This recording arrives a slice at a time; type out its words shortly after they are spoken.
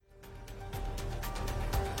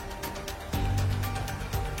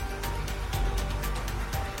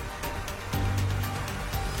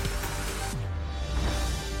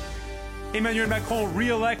Emmanuel Macron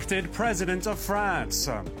re-elected president of France.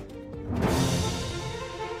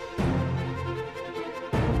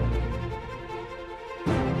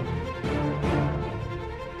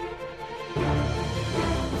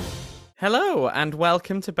 Hello and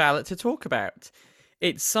welcome to Ballot to Talk About.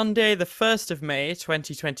 It's Sunday the 1st of May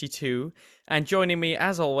 2022 and joining me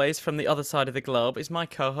as always from the other side of the globe is my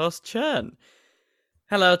co-host Churn.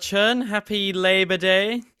 Hello Churn, happy Labour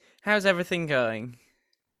Day. How's everything going?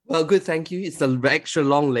 Well, good, thank you. It's the extra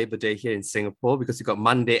long Labour Day here in Singapore because you got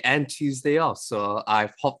Monday and Tuesday off. So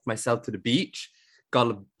I've hopped myself to the beach,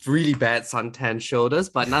 got a really bad suntan shoulders,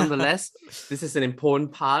 but nonetheless, this is an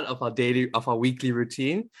important part of our weekly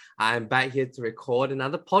routine. I'm back here to record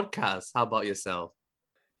another podcast. How about yourself?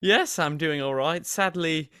 Yes, I'm doing all right.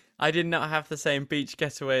 Sadly, I did not have the same beach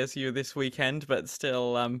getaway as you this weekend, but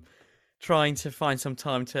still trying to find some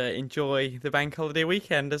time to enjoy the bank holiday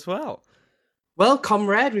weekend as well. Well,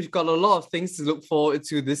 comrade, we've got a lot of things to look forward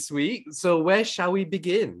to this week. So where shall we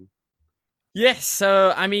begin? Yes,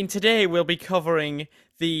 so today we'll be covering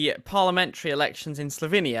the parliamentary elections in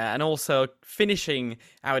Slovenia and also finishing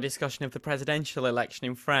our discussion of the presidential election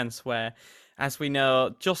in France, where, as we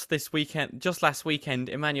know, just last weekend,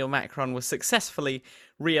 Emmanuel Macron was successfully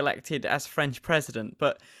re-elected as French president.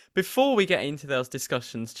 But before we get into those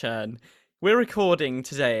discussions, Churn, we're recording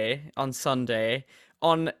today on Sunday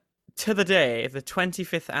to the day, the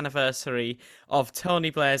 25th anniversary of Tony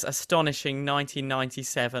Blair's astonishing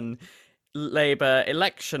 1997 Labour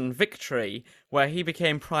election victory, where he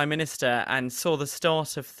became Prime Minister and saw the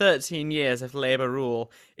start of 13 years of Labour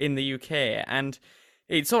rule in the UK. And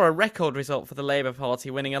it saw a record result for the Labour Party,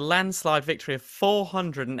 winning a landslide victory of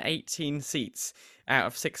 418 seats out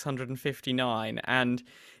of 659. And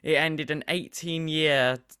it ended an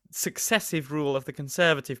 18-year successive rule of the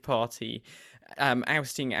Conservative Party,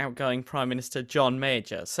 ousting outgoing Prime Minister John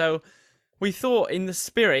Major. So we thought, in the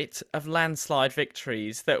spirit of landslide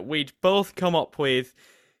victories, that we'd both come up with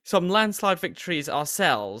some landslide victories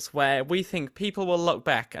ourselves, where we think people will look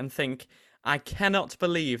back and think, I cannot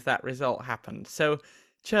believe that result happened. So,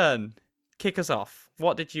 Churn, kick us off.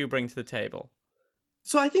 What did you bring to the table?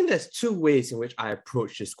 So I think there's two ways in which I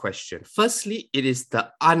approach this question. Firstly, it is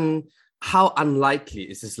how unlikely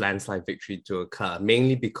is this landslide victory to occur,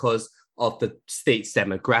 mainly because of the state's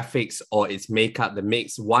demographics or its makeup that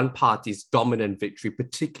makes one party's dominant victory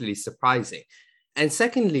particularly surprising. And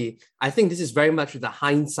secondly, I think this is very much with the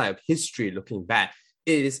hindsight of history looking back.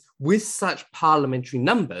 It is, with such parliamentary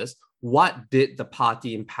numbers, what did the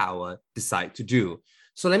party in power decide to do?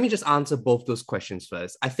 So let me just answer both those questions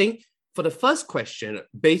first. I think for the first question,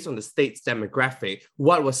 based on the state's demographic,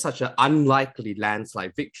 what was such an unlikely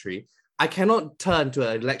landslide victory? I cannot turn to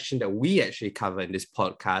an election that we actually cover in this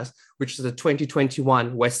podcast, which is the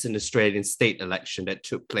 2021 Western Australian state election that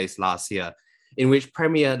took place last year, in which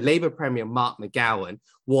Labour Premier Mark McGowan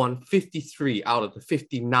won 53 out of the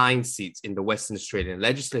 59 seats in the Western Australian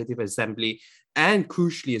Legislative Assembly, and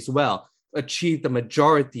crucially as well, achieved the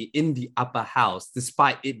majority in the upper house,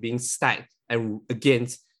 despite it being stacked and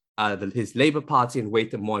against his Labour Party and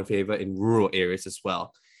weighted more in favour in rural areas as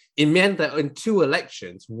well. It meant that in two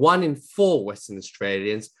elections, 1 in 4 Western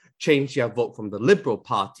Australians changed their vote from the Liberal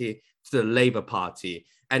Party to the Labour Party.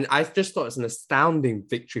 And I just thought it was an astounding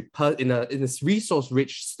victory in a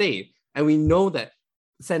resource-rich state. And we know that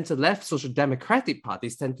centre-left social democratic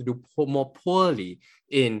parties tend to do more poorly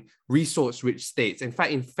in resource-rich states. In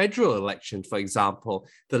fact, in federal elections, for example,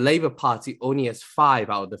 the Labour Party only has 5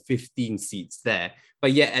 out of the 15 seats there.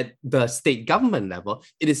 But yet at the state government level,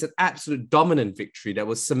 it is an absolute dominant victory that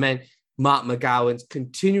will cement Mark McGowan's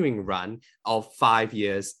continuing run of 5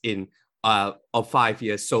 years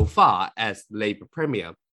so far as Labour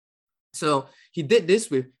Premier. So he did this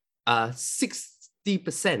with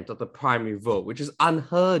 60% of the primary vote, which is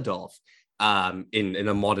unheard of in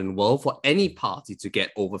a modern world for any party to get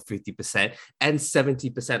over 50% and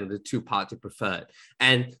 70% of the two-party preferred.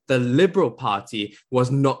 And the Liberal Party was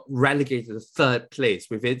not relegated to third place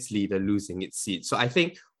with its leader losing its seat. So I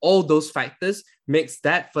think all those factors makes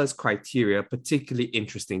that first criteria particularly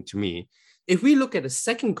interesting to me. If we look at the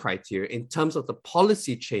second criteria in terms of the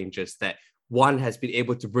policy changes that one has been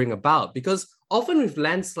able to bring about, because often with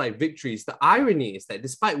landslide victories, the irony is that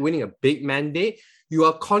despite winning a big mandate, you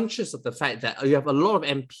are conscious of the fact that you have a lot of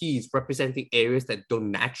MPs representing areas that don't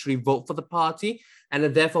naturally vote for the party and are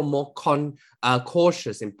therefore more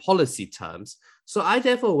cautious in policy terms. So I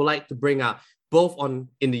therefore would like to bring up both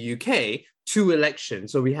in the UK, 2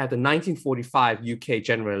 elections. So we had the 1945 UK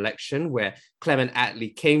general election where Clement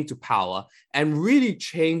Attlee came to power and really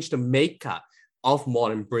changed the makeup of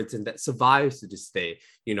modern Britain that survives to this day.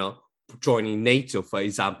 You know, joining NATO, for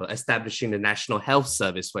example, establishing the National Health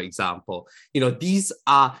Service, for example. These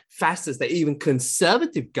are facets that even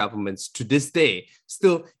conservative governments to this day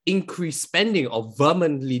still increase spending or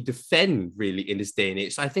vehemently defend, really, in this day and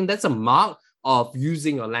age. So I think that's a mark of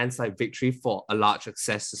using a landslide victory for a large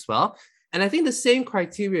success as well. And I think the same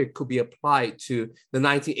criteria could be applied to the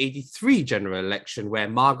 1983 general election, where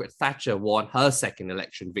Margaret Thatcher won her second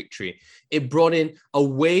election victory. It brought in a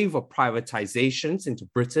wave of privatizations into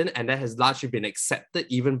Britain, and that has largely been accepted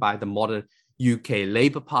even by the modern UK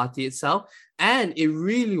Labour Party itself. And it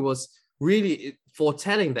really was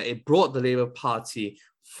foretelling that it brought the Labour Party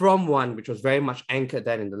from one which was very much anchored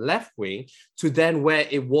then in the left wing to then where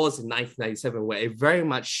it was in 1997, where it very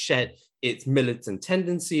much shed its militant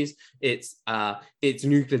tendencies, its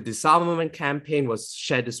nuclear disarmament campaign was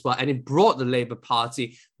shed as well, and it brought the Labour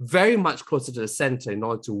Party very much closer to the centre in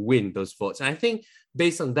order to win those votes. And I think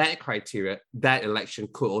based on that criteria, that election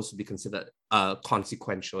could also be considered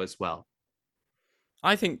consequential as well.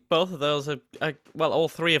 I think both of those all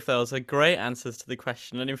three of those are great answers to the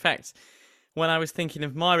question. And in fact, when I was thinking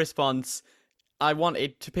of my response, I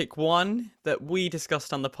wanted to pick one that we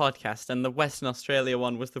discussed on the podcast, and the Western Australia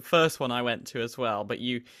one was the first one I went to as well, but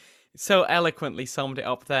you so eloquently summed it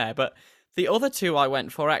up there. But the other two I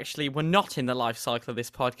went for actually were not in the life cycle of this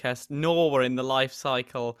podcast, nor were in the life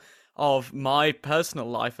cycle of my personal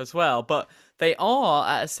life as well, but they are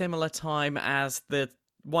at a similar time as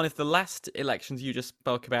one of the last elections you just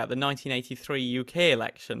spoke about, the 1983 UK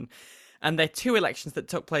election. And they're two elections that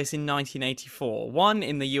took place in 1984, one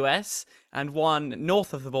in the US and one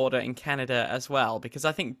north of the border in Canada as well, because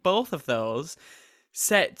I think both of those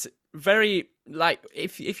set very,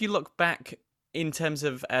 if you look back in terms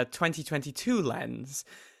of a 2022 lens,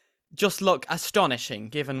 just look astonishing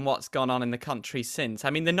given what's gone on in the country since.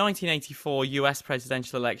 I mean, the 1984 US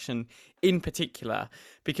presidential election in particular,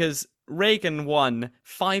 because Reagan won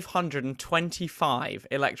 525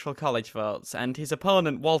 electoral college votes, and his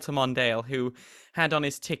opponent, Walter Mondale, who had on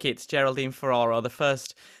his ticket Geraldine Ferraro, the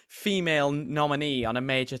first female nominee on a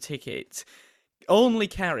major ticket, only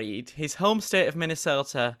carried his home state of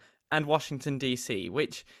Minnesota and Washington, D.C.,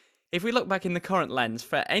 which, if we look back in the current lens,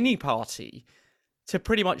 for any party to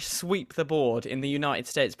pretty much sweep the board in the United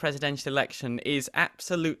States presidential election is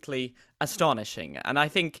absolutely astonishing. And I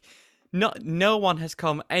think no one has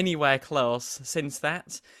come anywhere close since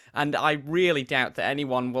that, and I really doubt that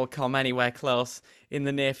anyone will come anywhere close in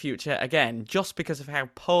the near future again, just because of how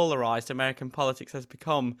polarised American politics has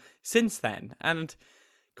become since then. And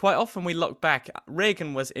quite often we look back,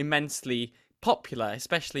 Reagan was immensely popular,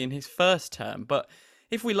 especially in his first term, but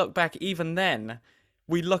if we look back even then,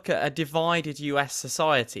 we look at a divided US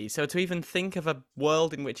society. So to even think of a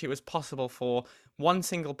world in which it was possible for one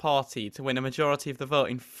single party to win a majority of the vote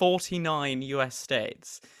in 49 US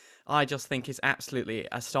states, I just think is absolutely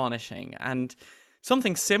astonishing. And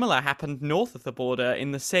something similar happened north of the border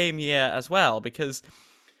in the same year as well, because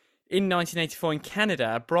in 1984 in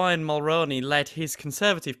Canada, Brian Mulroney led his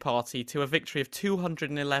Conservative Party to a victory of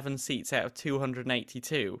 211 seats out of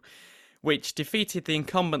 282. Which defeated the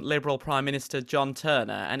incumbent Liberal Prime Minister John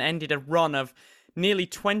Turner and ended a run of nearly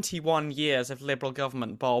 21 years of Liberal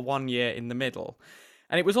government, bar 1 year in the middle.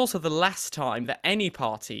 And it was also the last time that any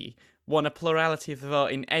party won a plurality of the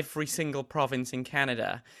vote in every single province in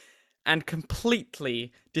Canada, and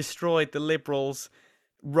completely destroyed the Liberals'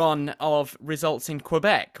 run of results in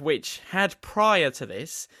Quebec, which had prior to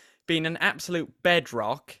this been an absolute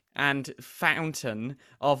bedrock and fountain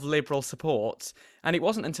of Liberal support. And it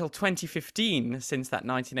wasn't until 2015, since that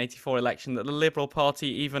 1984 election, that the Liberal Party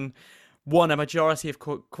even won a majority of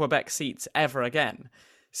Quebec seats ever again.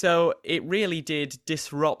 So it really did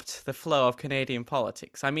disrupt the flow of Canadian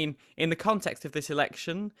politics. I mean, in the context of this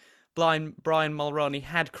election, Brian Mulroney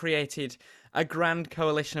had created a grand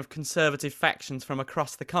coalition of conservative factions from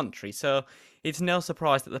across the country. So it's no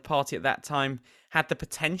surprise that the party at that time had the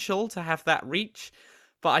potential to have that reach.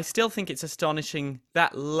 But I still think it's astonishing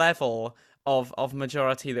that level of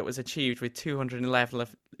majority that was achieved with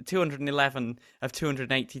 211 of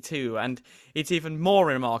 282. And it's even more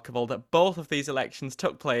remarkable that both of these elections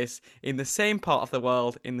took place in the same part of the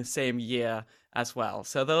world in the same year as well.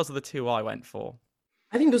 So those are the two I went for.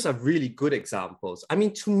 I think those are really good examples. I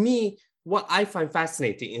mean, to me, what I find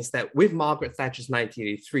fascinating is that with Margaret Thatcher's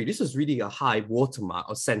 1983, this was really a high watermark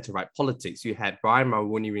of centre-right politics. You had Brian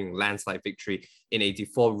Mulroney winning landslide victory in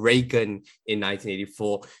 84, Reagan in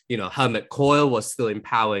 1984, Helmut Kohl was still in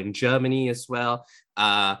power in Germany as well.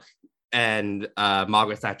 And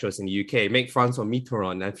Margaret Thatcher was in the UK. Make Francois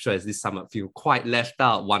Mitterrand, I'm sure as this summer feel quite left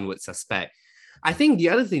out, one would suspect. I think the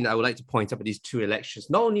other thing that I would like to point out about these two elections,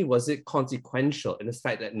 not only was it consequential in the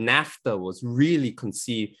fact that NAFTA was really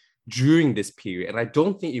conceived during this period, and I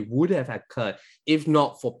don't think it would have occurred if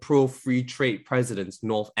not for pro-free trade presidents,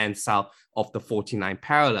 North and South of the 49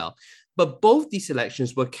 parallel. But both these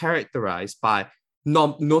elections were characterized by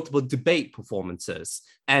notable debate performances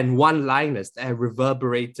and one-liners that have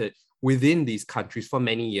reverberated within these countries for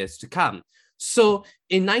many years to come. So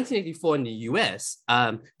in 1984 in the US,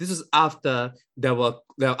 this was after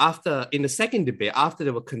in the second debate, after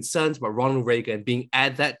there were concerns about Ronald Reagan being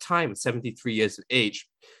at that time 73 years of age,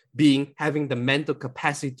 having the mental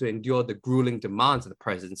capacity to endure the grueling demands of the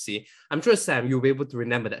presidency. I'm sure, Sam, you'll be able to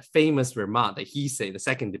remember that famous remark that he said in the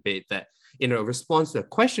second debate that in a response to a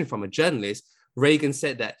question from a journalist, Reagan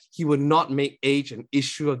said that he would not make age an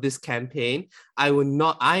issue of this campaign. I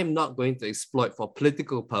am not going to exploit for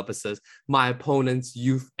political purposes my opponent's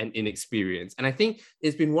youth and inexperience. And I think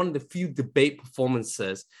it's been one of the few debate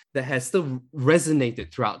performances that has still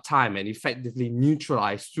resonated throughout time and effectively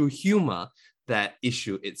neutralized through humor that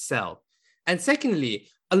issue itself. And secondly,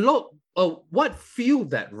 what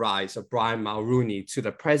fueled that rise of Brian Mulroney to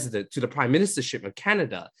the prime ministership of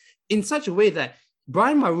Canada in such a way that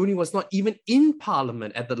Brian Mulroney was not even in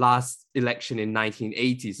parliament at the last election in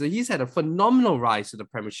 1980. So he's had a phenomenal rise to the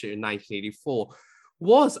premiership in 1984,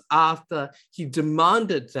 was after he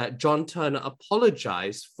demanded that John Turner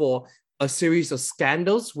apologize for a series of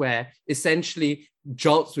scandals where essentially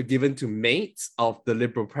jobs were given to mates of the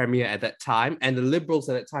Liberal Premier at that time, and the Liberals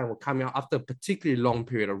at that time were coming out after a particularly long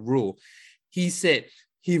period of rule. He said,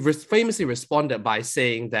 famously responded by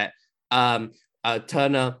saying that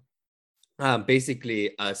Turner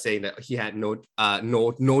basically saying that he had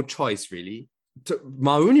no choice really.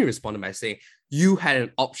 Mulroney responded by saying, "You had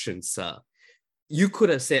an option, sir. You could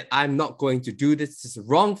have said, I'm not going to do this. This is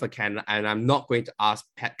wrong for Canada, and I'm not going to ask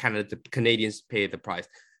Canadians to pay the price.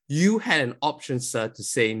 You had an option, sir, to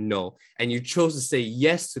say no, and you chose to say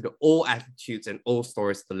yes to the old attitudes and old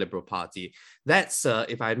stories of the Liberal Party. That, sir,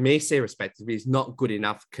 if I may say respectively, is not good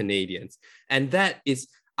enough for Canadians. And that is,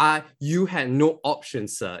 you had no option,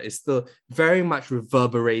 sir. It's still very much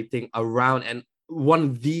reverberating around, and one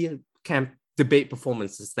of the debate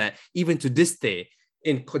performances that even to this day,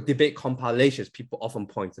 in debate compilations, people often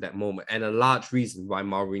point to that moment, and a large reason why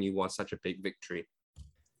Mulroney won such a big victory.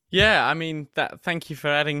 Yeah, I mean, thank you for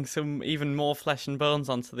adding some even more flesh and bones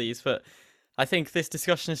onto these, but I think this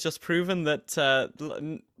discussion has just proven that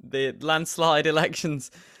the landslide elections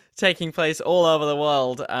taking place all over the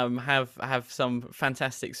world have some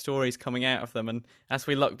fantastic stories coming out of them. And as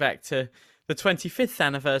we look back to the 25th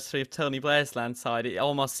anniversary of Tony Blair's landslide, it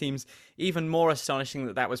almost seems even more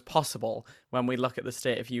astonishing that was possible when we look at the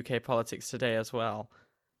state of UK politics today as well.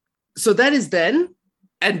 So that is then,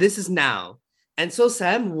 and this is now. And so,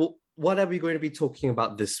 Sam, what are we going to be talking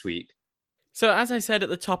about this week? So, as I said at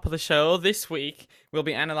the top of the show, this week we'll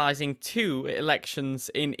be analysing two elections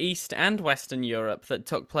in East and Western Europe that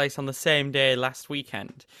took place on the same day last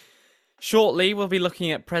weekend. Shortly, we'll be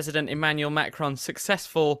looking at President Emmanuel Macron's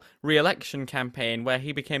successful re-election campaign, where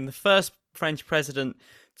he became the first French president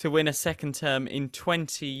to win a second term in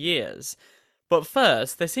 20 years. But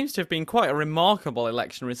first, there seems to have been quite a remarkable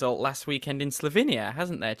election result last weekend in Slovenia,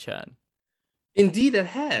 hasn't there, Chern? Indeed, it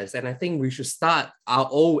has. And I think we should start,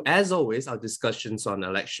 as always, our discussions on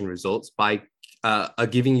election results by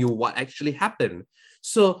giving you what actually happened.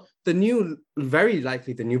 So very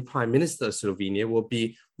likely the new Prime Minister of Slovenia will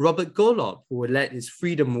be Robert Golob, who will lead his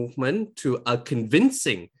freedom movement to a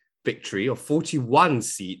convincing victory of 41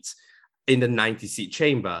 seats in the 90-seat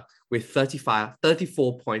chamber, with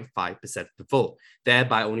 34.5% of the vote,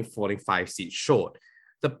 thereby only falling 5 seats short.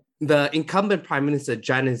 The incumbent Prime Minister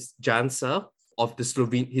Janez Janša of his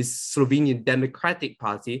Slovenian Democratic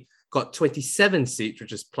Party got 27 seats,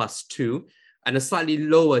 which is +2, and a slightly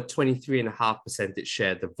lower 23.5%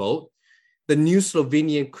 share of the vote. The new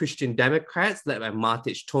Slovenian Christian Democrats, led by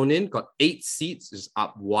Matić Tonin, got 8 seats, which is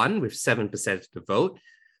up 1, with 7% of the vote.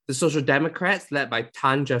 The Social Democrats, led by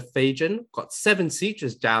Tanja Fajon, got 7 seats,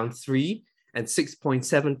 which is down 3, and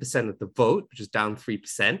 6.7% of the vote, which is down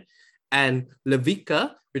 3%. And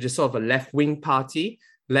Levica, which is sort of a left-wing party,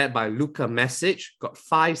 led by Luka Mesic, got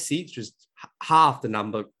 5 seats, which is half the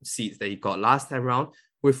number of seats that he got last time around,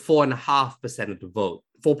 with 4.5% of the vote,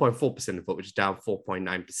 4.4% of the vote, which is down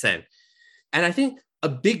 4.9%. And I think a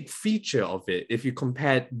big feature of it, if you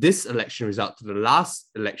compare this election result to the last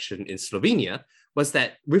election in Slovenia, was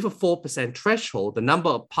that with a 4% threshold, the number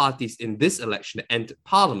of parties in this election that entered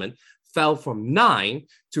parliament fell from 9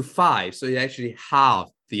 to 5. So it actually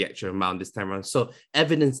halved the actual amount this time around. So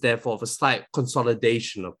evidence, therefore, of a slight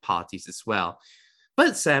consolidation of parties as well.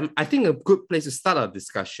 But Sam, I think a good place to start our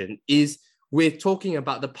discussion is with talking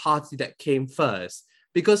about the party that came first.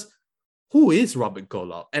 Because who is Robert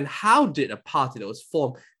Golub and how did a party that was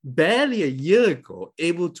formed barely a year ago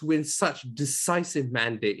able to win such decisive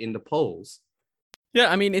mandate in the polls? Yeah,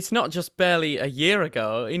 I mean, it's not just barely a year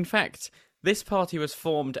ago. In fact, this party was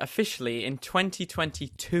formed officially in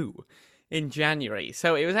 2022 in January.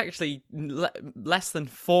 So it was actually less than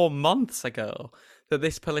 4 months ago that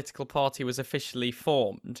this political party was officially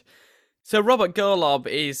formed. So Robert Golub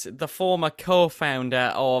is the former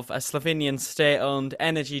co-founder of a Slovenian state-owned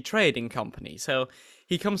energy trading company. So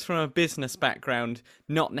he comes from a business background,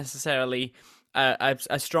 not necessarily a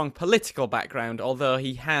strong political background, although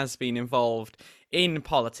he has been involved in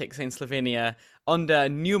politics in Slovenia under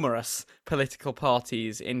numerous political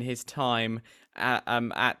parties in his time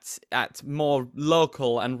at more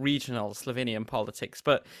local and regional Slovenian politics.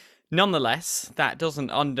 But nonetheless, that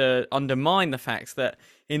doesn't undermine the fact that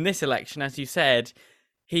in this election, as you said,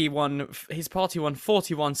 his party won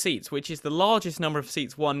 41 seats, which is the largest number of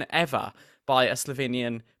seats won ever by a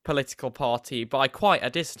Slovenian political party by quite a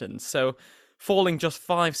distance. So falling just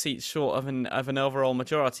 5 seats short of an overall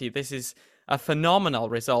majority, this is a phenomenal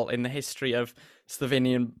result in the history of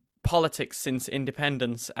Slovenian politics since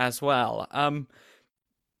independence as well.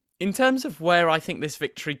 In terms of where I think this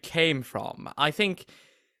victory came from, I think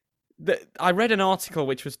I read an article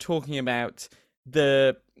which was talking about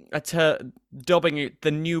dubbing it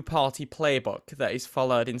the new party playbook that is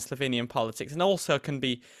followed in Slovenian politics, and also can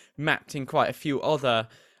be mapped in quite a few other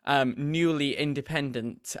newly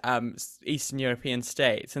independent Eastern European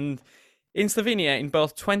states. And in Slovenia, in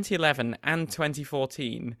both 2011 and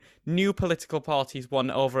 2014, new political parties won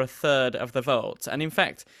over a third of the vote. And in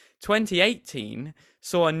fact, 2018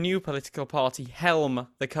 saw a new political party helm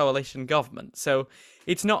the coalition government. So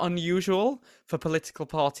it's not unusual for political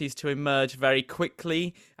parties to emerge very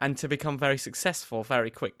quickly and to become very successful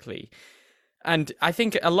very quickly. And I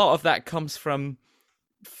think a lot of that comes from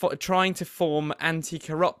trying to form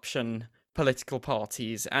anti-corruption political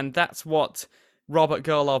parties. And that's what Robert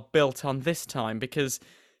Golub built on this time, because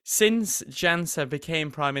since Janša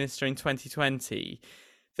became Prime Minister in 2020,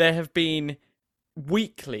 there have been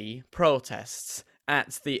weekly protests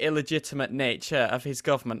at the illegitimate nature of his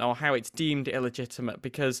government, or how it's deemed illegitimate,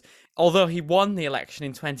 because although he won the election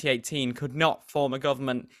in 2018, could not form a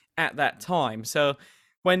government at that time. So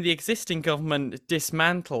when the existing government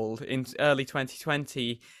dismantled in early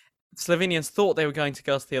 2020, Slovenians thought they were going to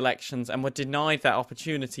go to the elections and were denied that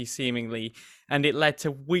opportunity, seemingly, and it led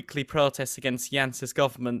to weekly protests against Janša's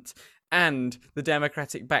government and the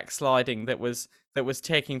democratic backsliding that was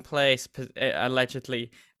taking place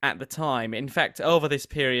allegedly at the time. In fact, over this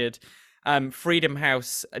period, Freedom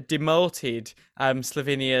House demoted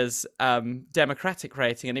Slovenia's democratic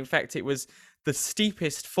rating, and in fact, it was the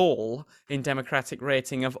steepest fall in democratic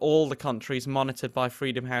rating of all the countries monitored by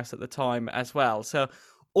Freedom House at the time as well. So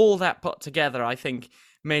all that put together, I think,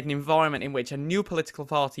 made an environment in which a new political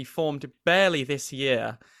party formed barely this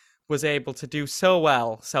year was able to do so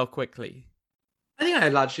well so quickly. I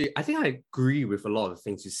think I agree with a lot of the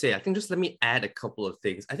things you say. I think just let me add a couple of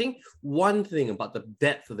things. I think one thing about the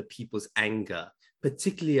depth of the people's anger,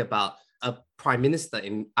 particularly about a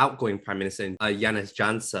outgoing prime minister, Janez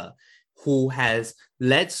Janša, who has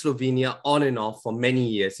led Slovenia on and off for many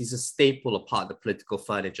years. He's a staple, a part of the political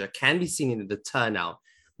furniture, can be seen in the turnout,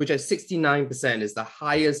 which at 69% is the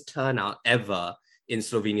highest turnout ever in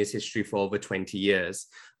Slovenia's history for over 20 years.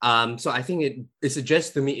 So I think it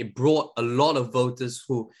suggests to me it brought a lot of voters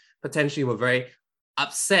who potentially were very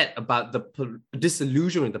upset about the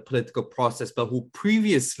disillusion with the political process, but who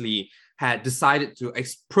previously had decided to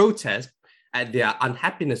protest at their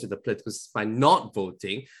unhappiness with the political system by not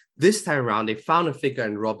voting. This time around, they found a figure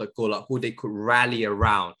in Robert Golub who they could rally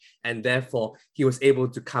around, and therefore he was able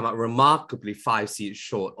to come out remarkably 5 seats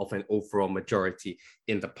short of an overall majority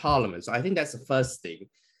in the parliament. So I think that's the first thing.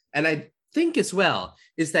 And I think as well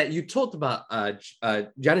is that you talked about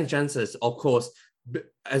Janez Janša, of course,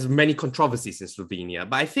 has many controversies in Slovenia,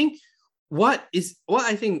 but I think what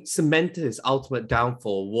I think cemented his ultimate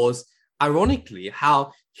downfall was, ironically,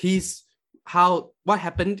 what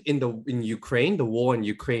happened in Ukraine, the war in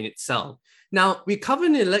Ukraine itself. Now, we covered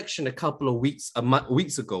an election a couple of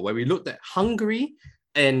weeks ago where we looked at Hungary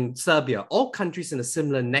and Serbia, all countries in a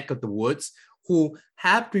similar neck of the woods who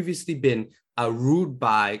have previously been ruled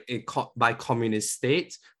by communist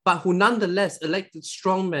states, but who nonetheless elected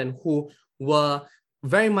strongmen who were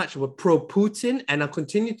very much pro-Putin and are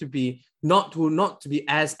continued to be not to be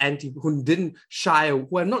as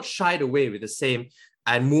who have not shied away with the same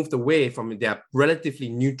and moved away from their relatively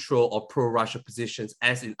neutral or pro-Russia positions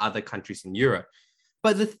as in other countries in Europe.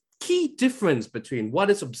 But the key difference between what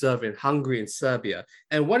is observed in Hungary and Serbia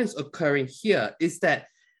and what is occurring here is that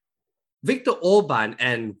Viktor Orban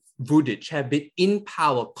and Vučić have been in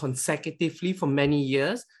power consecutively for many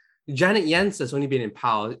years. Janet Jansa has only been in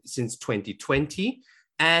power since 2020,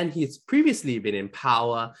 and he's previously been in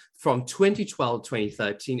power from 2012,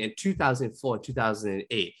 2013, and 2004,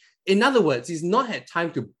 2008. In other words, he's not had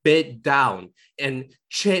time to bed down and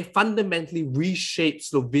fundamentally reshape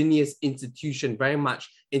Slovenia's institution very much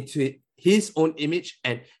into his own image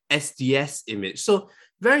and SDS image. So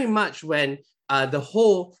very much when the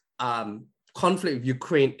whole conflict with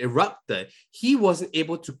Ukraine erupted, he wasn't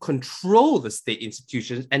able to control the state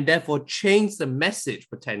institutions and therefore change the message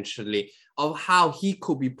potentially of how he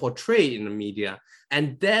could be portrayed in the media.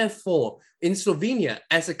 And therefore, in Slovenia,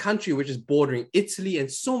 as a country which is bordering Italy and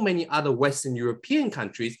so many other Western European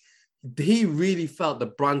countries, he really felt the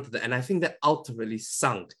brunt of it. And I think that ultimately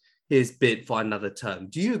sunk his bid for another term.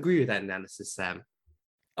 Do you agree with that analysis, Sam?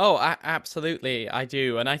 Oh, absolutely, I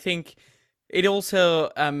do. And I think it also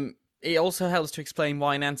helps to explain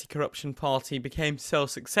why an anti-corruption party became so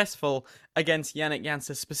successful against Janez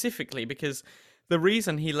Janša specifically, because the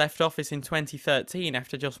reason he left office in 2013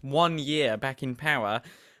 after just 1 year back in power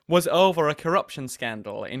was over a corruption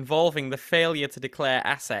scandal involving the failure to declare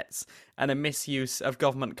assets and a misuse of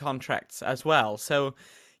government contracts as well. So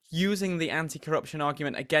using the anti-corruption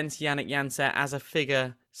argument against Janez Janša as a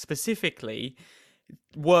figure specifically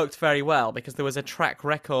worked very well because there was a track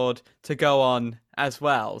record to go on as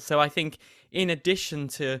well. So I think in addition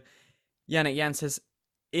to Janez Janša's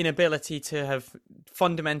inability to have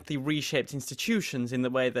fundamentally reshaped institutions in the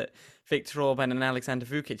way that Viktor Orban and Alexander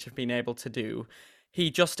Vučić have been able to do, he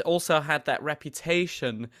just also had that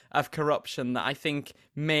reputation of corruption that I think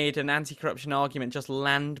made an anti-corruption argument just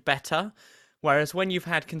land better. Whereas when you've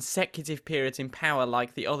had consecutive periods in power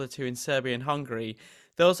like the other two in Serbia and Hungary,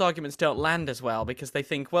 those arguments don't land as well because they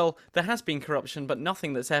think, well, there has been corruption, but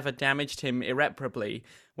nothing that's ever damaged him irreparably.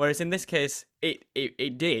 Whereas in this case,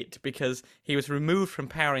 it did, because he was removed from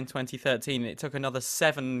power in 2013 and it took another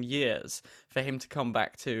 7 years for him to come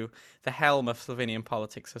back to the helm of Slovenian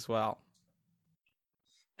politics as well.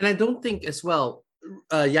 And I don't think as well,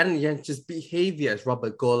 Janez Janša's behavior as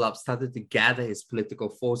Robert Golob started to gather his political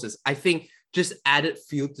forces, I think just added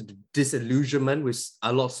fuel to the disillusionment which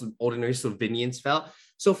a lot of ordinary Slovenians felt.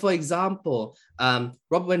 So, for example,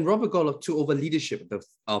 when Robert Golob took over leadership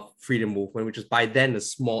of Freedom Movement, which was by then a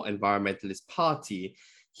small environmentalist party,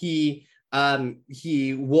 he soon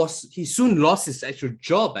lost his actual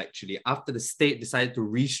job actually after the state decided to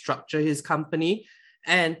restructure his company.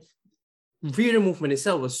 And Freedom Movement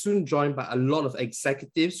itself was soon joined by a lot of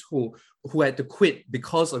executives who had to quit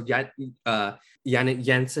because of Janez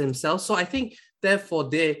Janša himself. So I think,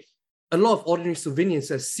 therefore, a lot of ordinary Slovenians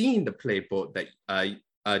have seen the playbook that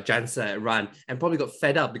Janša ran and probably got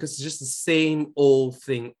fed up because it's just the same old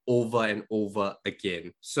thing over and over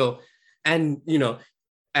again. So, and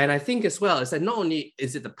I think as well is that not only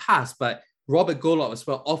is it the past, but Robert Golob as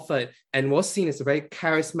well offered and was seen as a very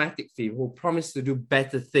charismatic figure who promised to do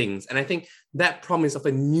better things. And I think that promise of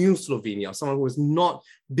a new Slovenia, of someone who has not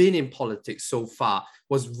been in politics so far,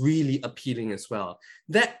 was really appealing as well.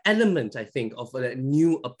 That element, I think, of a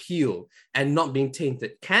new appeal and not being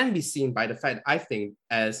tainted can be seen by the fact, I think,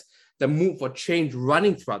 as the move for change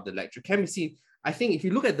running throughout the lecture can be seen. I think if you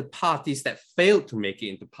look at the parties that failed to make it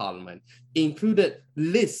into parliament, it included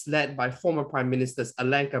lists led by former Prime Ministers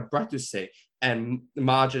Alenka Bratušek and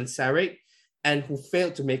Marjan Šarić, and who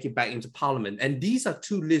failed to make it back into parliament. And these are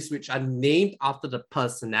two lists which are named after the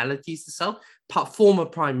personalities itself, former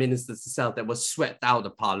prime ministers itself that were swept out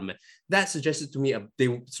of parliament. That suggested to me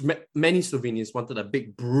many Slovenians wanted a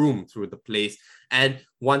big broom through the place and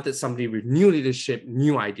wanted somebody with new leadership,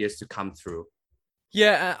 new ideas to come through.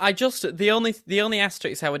 Yeah, the only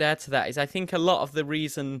asterisk I would add to that is I think a lot of the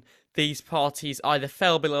reason these parties either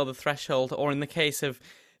fell below the threshold or in the case of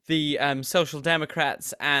the Social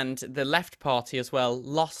Democrats and the Left Party as well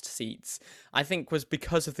lost seats, I think was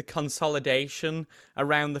because of the consolidation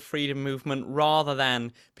around the freedom movement rather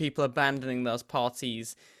than people abandoning those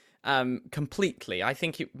parties completely. I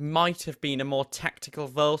think it might have been a more tactical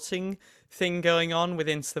voting thing going on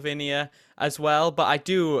within Slovenia as well, but I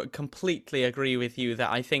do completely agree with you that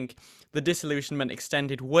I think the disillusionment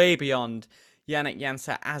extended way beyond Janez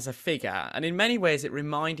Janša as a figure, and in many ways it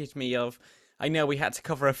reminded me of, I know we had to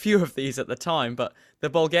cover a few of these at the time, but the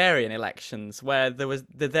Bulgarian elections, where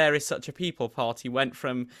There Is Such a People party went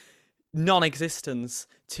from non-existence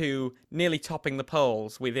to nearly topping the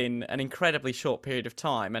polls within an incredibly short period of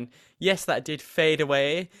time. And yes, that did fade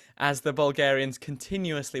away as the Bulgarians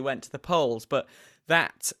continuously went to the polls, but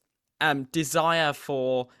that desire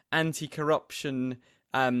for anti-corruption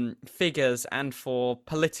figures and for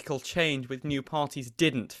political change with new parties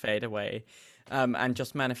didn't fade away and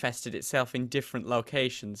just manifested itself in different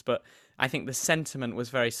locations. But I think the sentiment was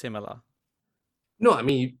very similar. No, I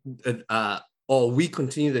mean, or We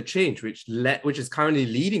Continue the Change, which is currently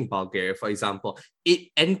leading Bulgaria, for example, it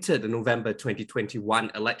entered the November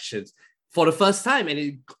 2021 elections for the first time, and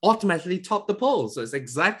it automatically topped the polls. So it's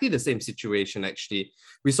exactly the same situation, actually.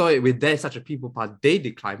 We saw it with There's Such a People Party, they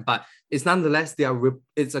declined, but it's nonetheless,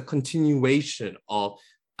 it's a continuation of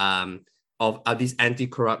these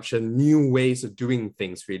anti-corruption, new ways of doing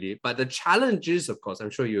things, really. But the challenge is, of course,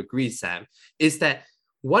 I'm sure you agree, Sam, is that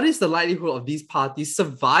what is the likelihood of these parties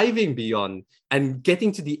surviving beyond and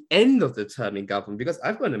getting to the end of the term in government? Because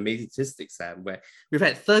I've got an amazing statistic, Sam, where we've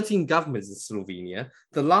had 13 governments in Slovenia.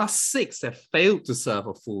 The last 6 have failed to serve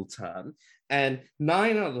a full term, and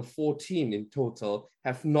 9 out of the 14 in total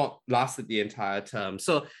have not lasted the entire term.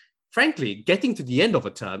 So, frankly, getting to the end of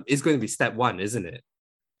a term is going to be step one, isn't it?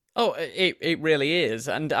 Oh, it really is.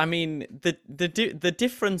 And I mean, the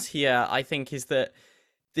difference here, I think, is that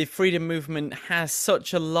the freedom movement has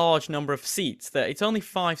such a large number of seats that it's only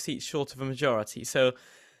 5 seats short of a majority. So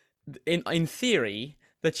in theory,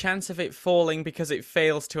 the chance of it falling because it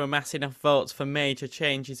fails to amass enough votes for major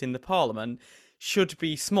changes in the parliament should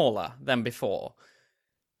be smaller than before.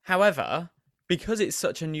 However, because it's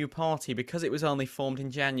such a new party, because it was only formed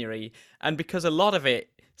in January, and because a lot of it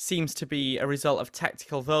seems to be a result of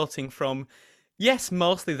tactical voting from, yes,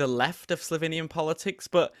 mostly the left of Slovenian politics,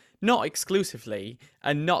 but not exclusively,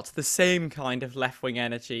 and not the same kind of left-wing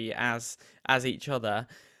energy as each other,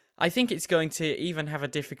 I think it's going to even have a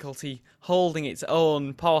difficulty holding its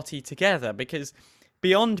own party together, because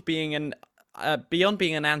beyond being an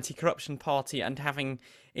anti-corruption party and having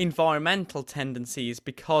environmental tendencies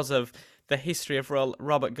because of the history of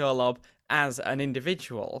Robert Golob as an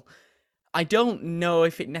individual, I don't know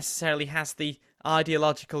if it necessarily has the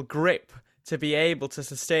ideological grip to be able to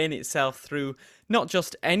sustain itself through not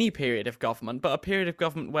just any period of government, but a period of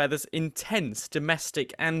government where there's intense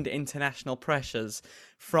domestic and international pressures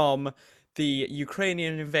from the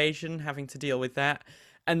Ukrainian invasion, having to deal with that,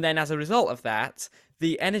 and then as a result of that,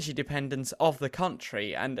 the energy dependence of the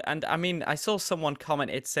country. And I mean, I saw someone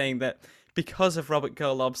commented saying that because of Robert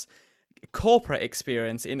Golob's corporate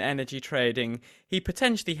experience in energy trading, he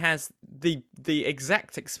potentially has the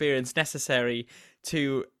exact experience necessary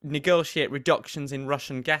to negotiate reductions in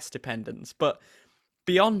Russian gas dependence. But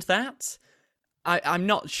beyond that, I'm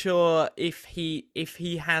not sure if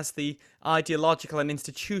he has the ideological and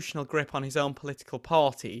institutional grip on his own political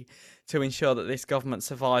party to ensure that this government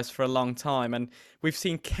survives for a long time. And we've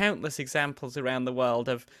seen countless examples around the world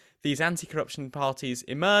of these anti-corruption parties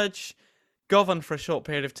emerge, govern for a short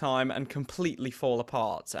period of time, and completely fall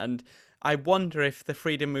apart. And I wonder if the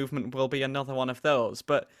freedom movement will be another one of those.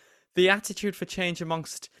 But the attitude for change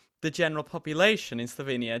amongst the general population in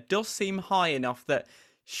Slovenia does seem high enough that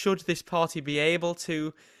should this party be able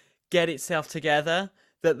to get itself together,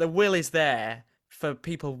 that the will is there for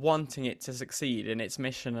people wanting it to succeed in its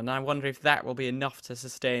mission. And I wonder if that will be enough to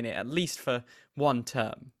sustain it, at least for one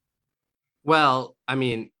term. Well, I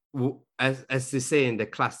mean, as they say in the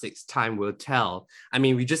classics, time will tell. I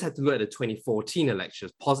mean, we just had to look at the 2014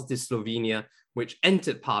 elections, Positive Slovenia, which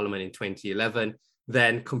entered parliament in 2011,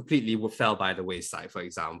 then completely fell by the wayside, for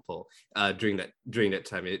example, during that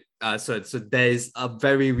time. So there's a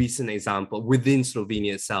very recent example within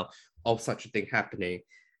Slovenia itself of such a thing happening.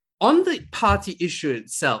 On the party issue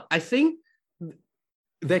itself, I think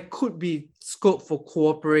there could be scope for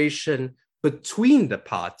cooperation between the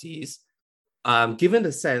parties, given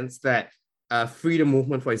the sense that freedom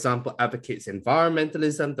movement, for example, advocates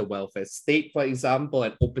environmentalism, the welfare state, for example,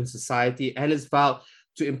 an open society, and has vowed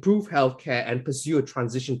to improve healthcare and pursue a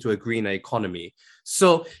transition to a greener economy.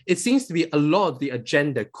 So it seems to be a lot of the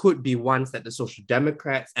agenda could be ones that the Social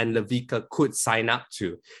Democrats and Levica could sign up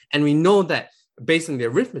to. And we know that based on the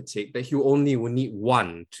arithmetic, that you only will need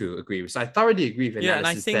one to agree with. So I thoroughly agree with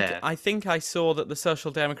analysis there. Yeah, and I think I saw that the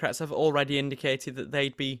Social Democrats have already indicated that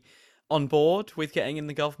they'd be on board with getting in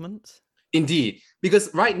the government. Indeed,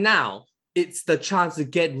 because right now, it's the chance to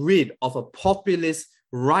get rid of a populist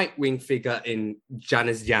right-wing figure in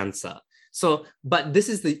Janez Janša. So, but this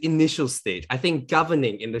is the initial stage. I think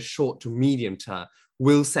governing in the short to medium term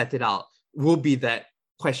will set it out, will be that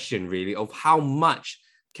question really of how much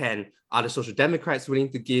are the Social Democrats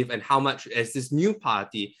willing to give, and how much as this new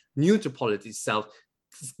party, new to politics itself,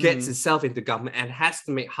 gets itself into government and has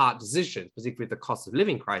to make hard decisions, particularly with the cost of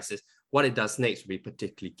living crisis. What it does next will be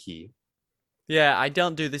particularly key. Yeah, I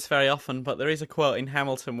don't do this very often, but there is a quote in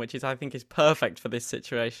Hamilton which I think is perfect for this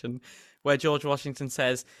situation, where George Washington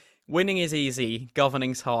says, "Winning is easy,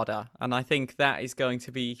 governing's harder." And I think that is going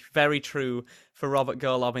to be very true for Robert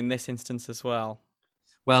Golob in this instance as well.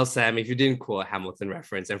 Well, Sam, if you didn't quote a Hamilton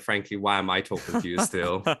reference, and frankly, why am I talking to you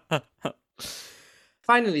still?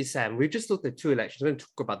 Finally, Sam, we've just looked at two elections. We're going to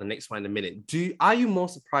talk about the next one in a minute. Are you more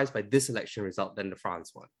surprised by this election result than the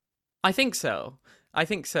France one? I think so. I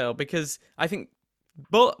think so because I think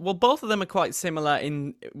both of them are quite similar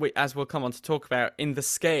in, as we'll come on to talk about, in the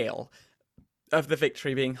scale of the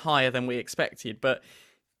victory being higher than we expected. But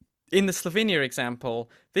in the Slovenia example,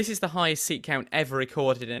 this is the highest seat count ever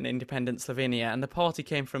recorded in independent Slovenia, and the party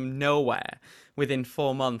came from nowhere within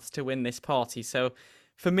 4 months to win this party. So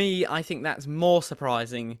for me, I think that's more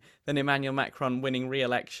surprising than Emmanuel Macron winning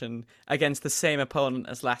re-election against the same opponent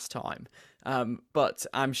as last time. But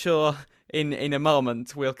I'm sure in a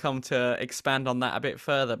moment we'll come to expand on that a bit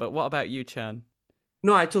further. But what about you, Chern?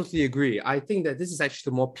 No, I totally agree. I think that this is actually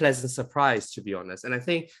the more pleasant surprise, to be honest. And I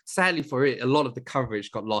think, sadly for it, a lot of the coverage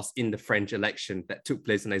got lost in the French election that took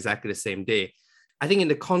place on exactly the same day. I think in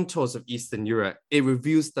the contours of Eastern Europe, it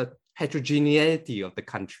reveals the heterogeneity of the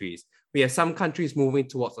countries. We have some countries moving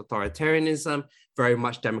towards authoritarianism, very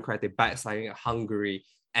much democratic backsliding, Hungary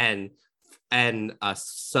and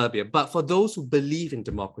Serbia. But for those who believe in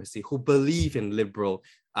democracy, who believe in liberalism,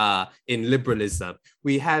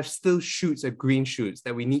 we have still shoots of green shoots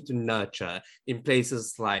that we need to nurture in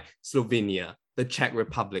places like Slovenia, the Czech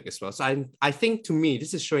Republic as well. So I think, to me,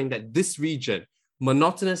 this is showing that this region,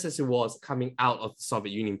 monotonous as it was coming out of the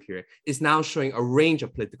Soviet Union period, is now showing a range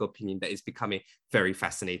of political opinion that is becoming very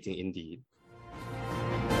fascinating indeed.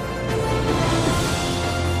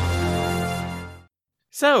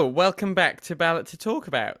 So, welcome back to Ballot to Talk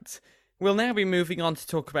About. We'll now be moving on to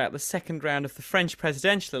talk about the second round of the French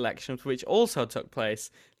presidential elections, which also took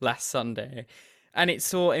place last Sunday. And it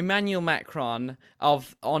saw Emmanuel Macron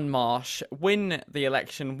of En Marche win the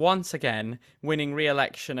election once again, winning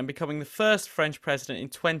re-election and becoming the first French president in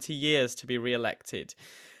 20 years to be re-elected.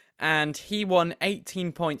 And he won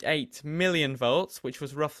 18.8 million votes, which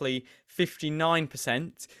was roughly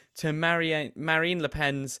 59%, to Marine Le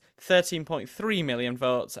Pen's 13.3 million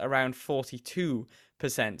votes, around 42%,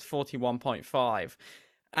 41.5%.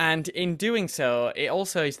 And in doing so, it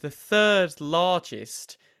also is the third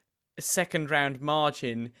largest second round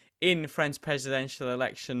margin in French presidential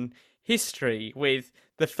election history, with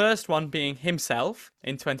the first one being himself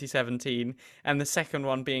in 2017 and the second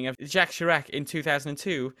one being of Jacques Chirac in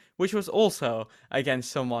 2002, which was also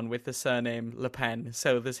against someone with the surname Le Pen.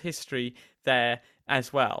 So there's history there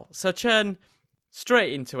as well. So Chern,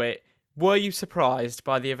 straight into it, were you surprised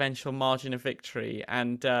by the eventual margin of victory,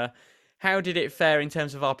 and how did it fare in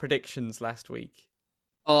terms of our predictions last week?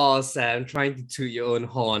 Oh, Sam, trying to toot your own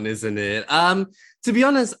horn, isn't it? To be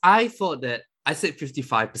honest, I thought that I said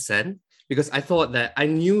 55% because I thought that I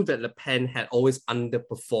knew that Le Pen had always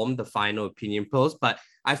underperformed the final opinion polls, but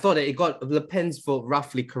I thought that it got Le Pen's vote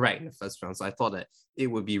roughly correct in the first round. So I thought that it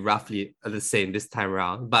would be roughly the same this time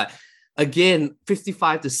around. But again,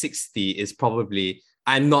 55 to 60 is probably,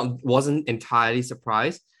 wasn't entirely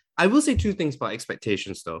surprised. I will say two things about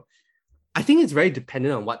expectations though. I think it's very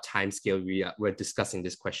dependent on what time scale we're discussing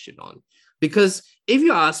this question on. Because if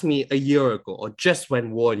you ask me a year ago or just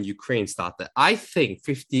when war in Ukraine started, I think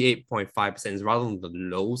 58.5% is rather on the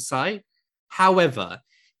low side. However,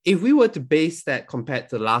 if we were to base that compared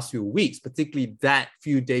to the last few weeks, particularly that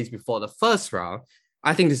few days before the first round,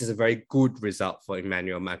 I think this is a very good result for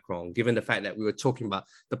Emmanuel Macron, given the fact that we were talking about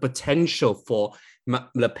the potential for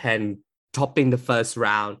Le Pen topping the first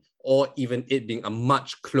round, or even it being a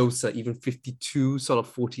much closer, even 52, sort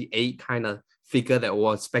of 48 kind of figure that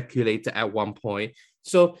was speculated at one point.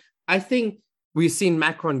 So I think we've seen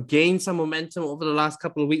Macron gain some momentum over the last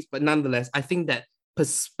couple of weeks, but nonetheless, I think that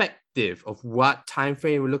perspective of what time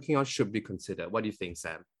frame we're looking on should be considered. What do you think,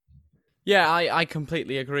 Sam? Yeah, I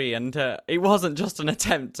completely agree. And it wasn't just an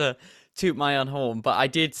attempt to toot my own horn, but I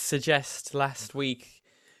did suggest last week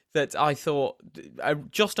that I thought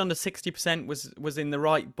just under 60% was in the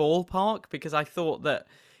right ballpark, because I thought that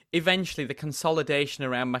eventually the consolidation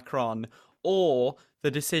around Macron, or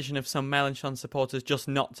the decision of some Mélenchon supporters just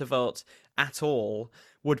not to vote at all,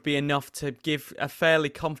 would be enough to give a fairly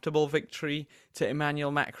comfortable victory to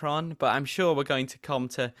Emmanuel Macron. But I'm sure we're going to come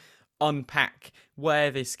to unpack where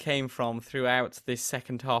this came from throughout this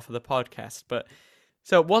second half of the podcast. But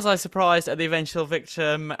so was I surprised at the eventual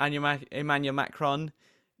victor, Emmanuel Macron?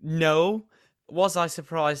 No. Was I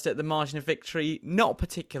surprised at the margin of victory? Not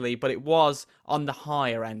particularly, but it was on the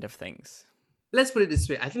higher end of things. let's put it this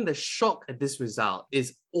way. I think the shock at this result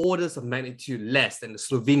is orders of magnitude less than the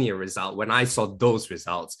Slovenia result when I saw those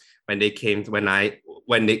results when they came through.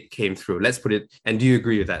 Let's put it. And do you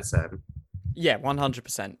agree with that, Sam? Yeah,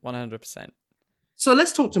 100%, 100%. So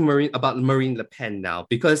let's talk to Marine Le Pen now,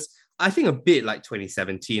 because I think a bit like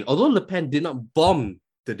 2017, although Le Pen did not bomb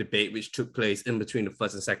the debate which took place in between the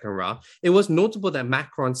first and second round, it was notable that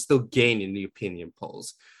Macron still gained in the opinion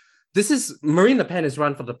polls. Marine Le Pen has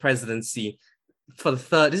run for the presidency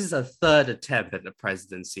this is her third attempt at the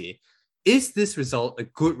presidency. Is this result a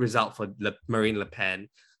good result for Marine Le Pen?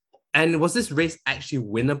 And was this race actually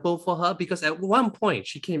winnable for her? Because at one point,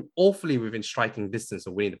 she came awfully within striking distance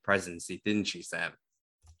of winning the presidency, didn't she, Sam?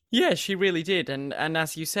 Yeah, she really did. And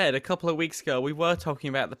as you said, a couple of weeks ago, we were talking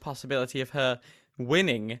about the possibility of her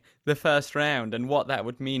winning the first round and what that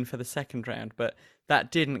would mean for the second round, but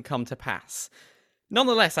that didn't come to pass.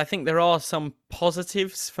 Nonetheless, I think there are some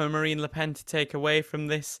positives for Marine Le Pen to take away from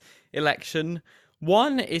this election.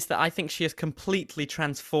 One is that I think she has completely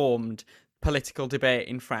transformed political debate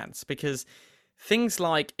in France, because things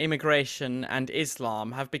like immigration and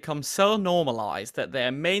Islam have become so normalised that they're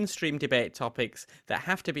mainstream debate topics that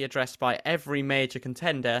have to be addressed by every major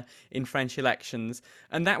contender in French elections,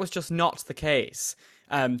 and that was just not the case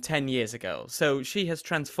 10 years ago. So she has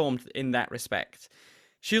transformed in that respect.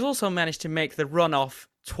 She's also managed to make the runoff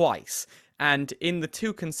twice, and in the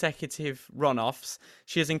two consecutive runoffs,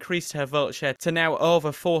 she has increased her vote share to now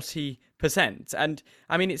over 40%. And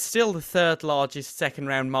I mean, it's still the third largest second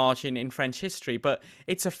round margin in French history, but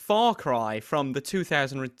it's a far cry from the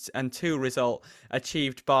 2002 result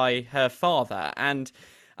achieved by her father. And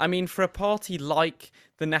I mean, for a party like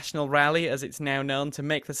the National Rally, as it's now known, to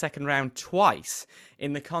make the second round twice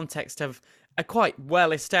in the context of a quite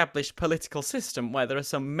well-established political system where there are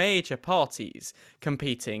some major parties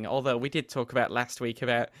competing, although we did talk about last week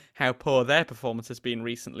about how poor their performance has been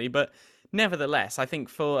recently, but nevertheless, I think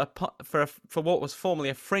for what was formerly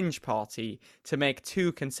a fringe party to make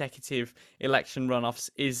two consecutive election runoffs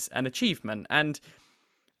is an achievement, and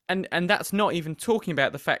that's not even talking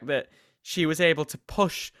about the fact that she was able to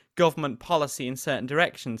push government policy in certain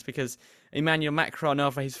directions, because Emmanuel Macron,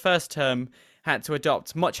 over his first term, had to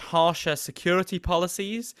adopt much harsher security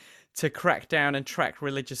policies to crack down and track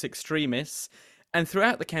religious extremists. And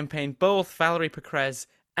throughout the campaign, both Valérie Pécresse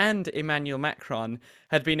and Emmanuel Macron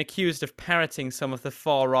had been accused of parroting some of the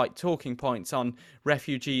far-right talking points on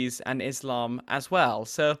refugees and Islam as well.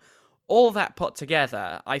 So all that put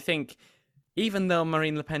together, I think, even though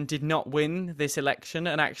Marine Le Pen did not win this election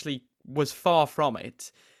and actually was far from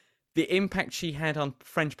it, the impact she had on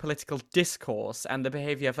French political discourse and the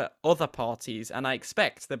behaviour of other parties, and I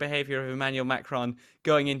expect the behaviour of Emmanuel Macron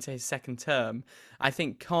going into his second term, I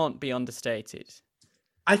think can't be understated.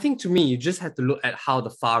 I think, to me, you just have to look at how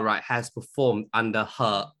the far right has performed under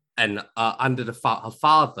her and under her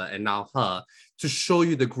father and now her, to show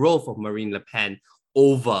you the growth of Marine Le Pen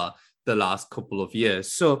over the last couple of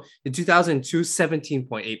years. So in 2002,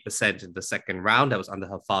 17.8% in the second round. That was under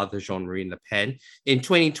her father, Jean-Marie Le Pen. In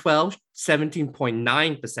 2012,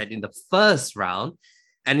 17.9% in the first round.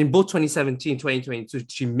 And in both 2017 and 2022,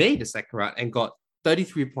 she made the second round and got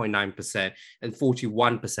 33.9% and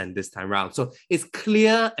 41% this time round. So it's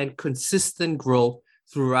clear and consistent growth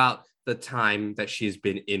throughout the time that she's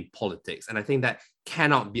been in politics. And I think that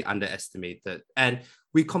cannot be underestimated. And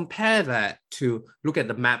we compare that to look at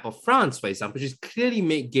the map of France, for example. She's clearly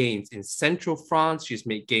made gains in central France. She's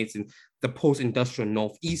made gains in the post-industrial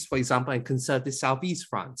northeast, for example, and conservative southeast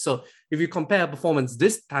France. So if you compare her performance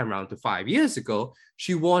this time around to 5 years ago,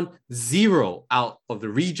 she won 0 out of the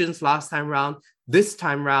regions last time round. This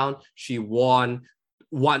time round, she won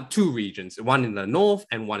 2 regions, one in the north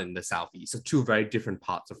and one in the southeast. So 2 very different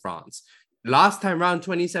parts of France. Last time round,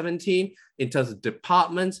 2017, in terms of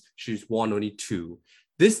departments, she's won only 2.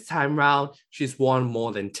 This time round, she's won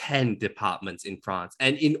more than 10 departments in France.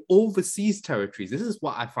 And in overseas territories, this is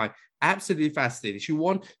what I find absolutely fascinating. She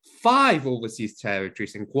won 5 overseas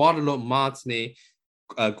territories in Guadeloupe, Martinique,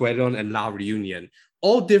 Guadeloupe, and La Réunion,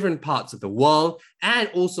 all different parts of the world, and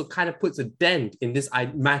also kind of puts a dent in this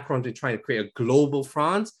Macron to try to create a global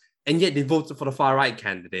France, and yet they voted for the far-right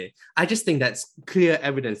candidate. I just think that's clear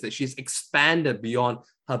evidence that she's expanded beyond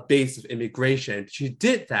her base of immigration. She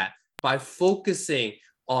did that by focusing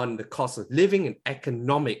on the cost of living and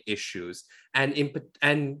economic issues, and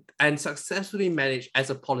successfully managed as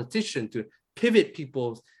a politician to pivot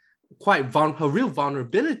people's her real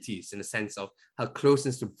vulnerabilities in the sense of her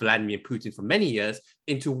closeness to Vladimir Putin for many years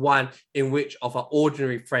into one in which of an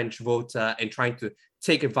ordinary French voter and trying to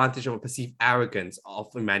take advantage of a perceived arrogance of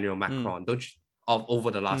Emmanuel Macron,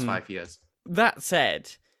 over the last 5 years. That said,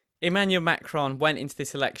 Emmanuel Macron went into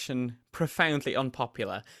this election profoundly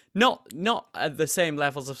unpopular. Not at the same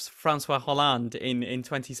levels of Francois Hollande in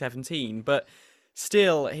 2017, but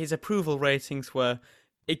still his approval ratings were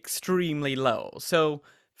extremely low. So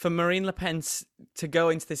for Marine Le Pen to go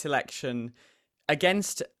into this election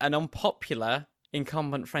against an unpopular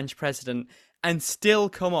incumbent French president and still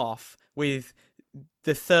come off with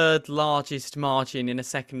the third largest margin in a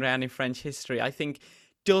second round in French history, I think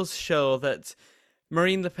does show that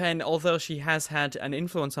Marine Le Pen, although she has had an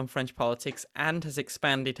influence on French politics and has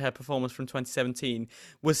expanded her performance from 2017,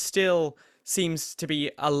 was still seems to be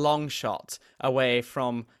a long shot away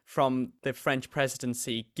from the French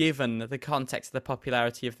presidency, given the context of the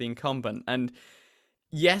popularity of the incumbent. And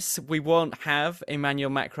yes, we won't have Emmanuel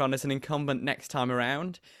Macron as an incumbent next time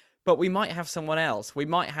around, but we might have someone else. We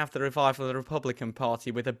might have the revival of the Republican Party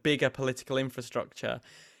with a bigger political infrastructure.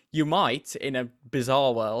 You might, in a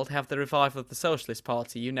bizarre world, have the revival of the Socialist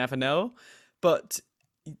Party. You never know. But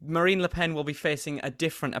Marine Le Pen will be facing a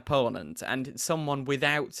different opponent and someone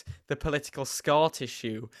without the political scar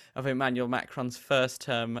tissue of Emmanuel Macron's first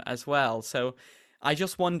term as well. So I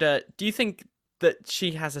just wonder, do you think that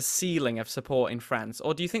she has a ceiling of support in France,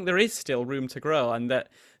 or do you think there is still room to grow and that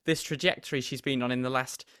this trajectory she's been on in the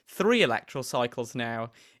last 3 electoral cycles now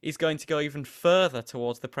is going to go even further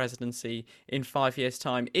towards the presidency in 5 years'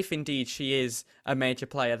 time, if indeed she is a major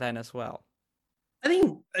player then as well? I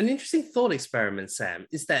think an interesting thought experiment, Sam,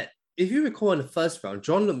 is that if you recall in the first round,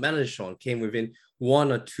 Jean-Luc Mélenchon came within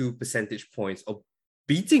 1 or 2 percentage points of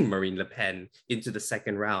beating Marine Le Pen into the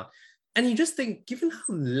second round. And you just think, given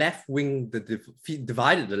how left-wing,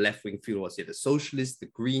 divided the left-wing field was here, the socialists, the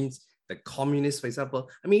Greens, the communists, for example.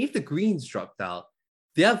 I mean, if the Greens dropped out,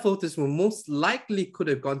 their voters will most likely could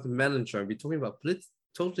have gone to Mélenchon and be talking about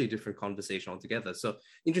totally different conversation altogether. So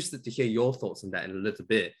interested to hear your thoughts on that in a little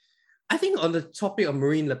bit. I think on the topic of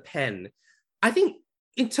Marine Le Pen, I think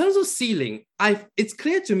in terms of ceiling, it's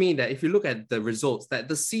clear to me that if you look at the results, that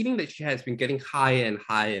the ceiling that she has been getting higher and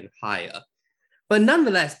higher and higher. But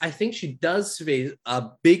nonetheless, I think she does face a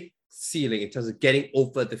big ceiling in terms of getting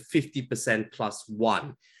over the 50% plus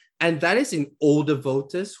one. And that is in older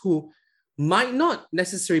voters who might not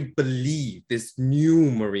necessarily believe this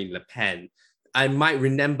new Marine Le Pen. I might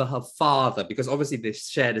remember her father because obviously they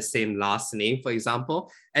share the same last name, for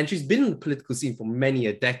example, and she's been in the political scene for many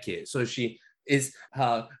a decade. So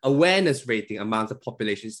her awareness rating among the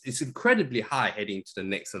population is incredibly high heading into the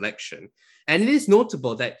next election. And it is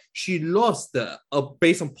notable that she lost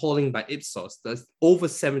based on polling by Ipsos, the over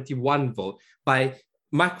 71 vote, by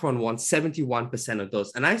Macron won 71% of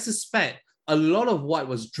those. And I suspect a lot of what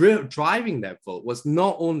was driving that vote was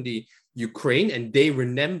not only Ukraine, and they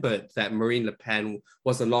remembered that Marine Le Pen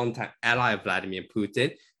was a longtime ally of Vladimir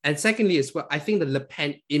Putin. And secondly, as well, I think the Le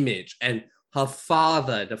Pen image and her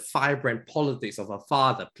father, the vibrant politics of her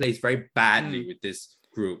father, plays very badly with this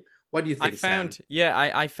group. What do you think, Sam?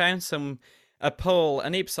 I found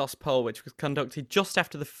an Ipsos poll, which was conducted just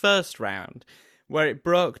after the first round, where it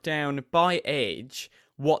broke down by age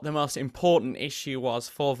what the most important issue was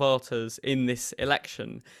for voters in this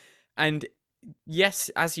election. And yes,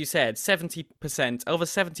 as you said, over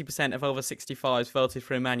 70% of over 65s voted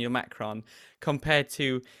for Emmanuel Macron, compared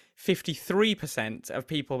to 53% of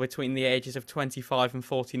people between the ages of 25 and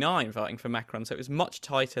 49 voting for Macron. So it was much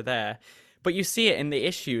tighter there. But you see it in the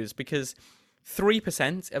issues because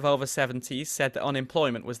 3% of over 70s said that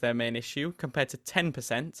unemployment was their main issue, compared to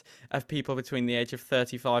 10% of people between the age of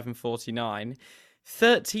 35 and 49.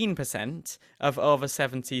 13% of over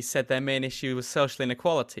 70s said their main issue was social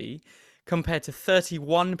inequality, compared to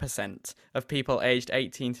 31% of people aged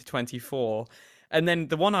 18 to 24. And then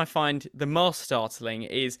the one I find the most startling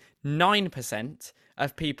is 9%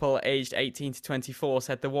 of people aged 18 to 24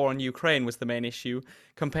 said the war on Ukraine was the main issue,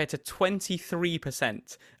 compared to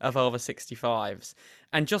 23% of over 65s.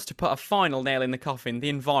 And just to put a final nail in the coffin, the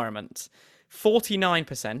environment.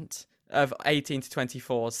 49% of 18 to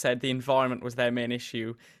 24 said the environment was their main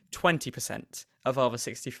issue. 20% of over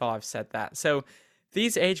 65 said that. So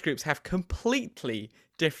these age groups have completely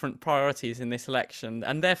different priorities in this election,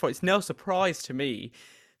 and therefore it's no surprise to me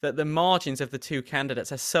that the margins of the two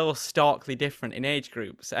candidates are so starkly different in age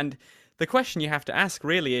groups. And the question you have to ask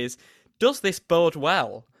really is, does this bode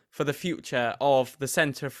well for the future of the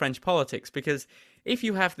centre of French politics? Because if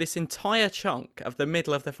you have this entire chunk of the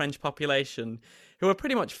middle of the French population who are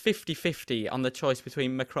pretty much 50-50 on the choice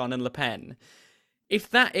between Macron and Le Pen, if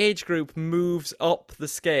that age group moves up the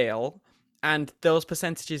scale and those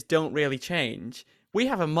percentages don't really change, we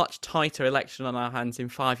have a much tighter election on our hands in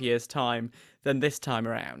 5 years' time than this time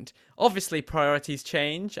around. Obviously, priorities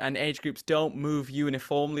change and age groups don't move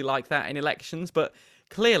uniformly like that in elections, but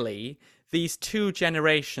clearly these two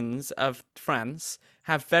generations of France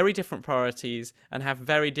have very different priorities and have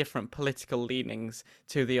very different political leanings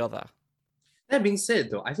to the other. That being said,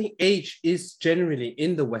 though, I think age is generally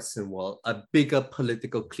in the Western world a bigger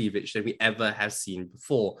political cleavage than we ever have seen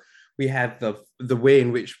before. We have the way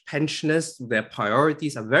in which pensioners, their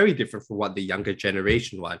priorities are very different from what the younger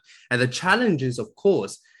generation want. And the challenges, of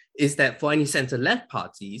course, is that for any center-left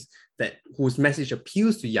parties that whose message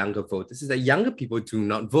appeals to younger voters is that younger people do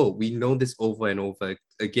not vote. We know this over and over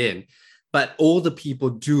again. But older people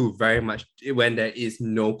do very much when there is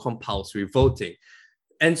no compulsory voting.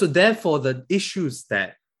 And so therefore, the issues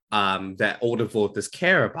that that older voters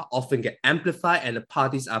care about often get amplified, and the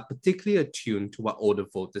parties are particularly attuned to what older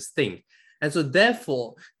voters think. And so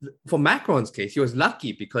therefore, for Macron's case, he was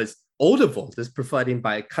lucky because older voters preferred him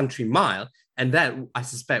by a country mile, and that, I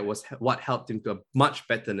suspect, was what helped him to a much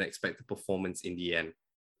better than expected performance in the end.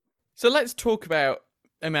 So let's talk about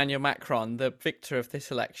Emmanuel Macron, the victor of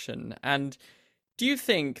this election. And do you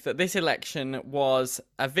think that this election was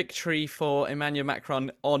a victory for Emmanuel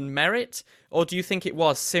Macron on merit, or do you think it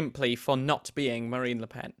was simply for not being Marine Le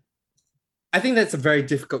Pen? I think that's a very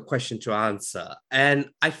difficult question to answer. And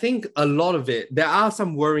I think a lot of it, there are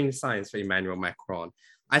some worrying signs for Emmanuel Macron.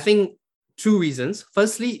 I think two reasons.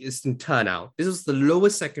 Firstly, is in turnout. This was the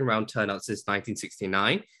lowest second round turnout since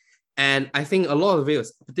 1969. And I think a lot of it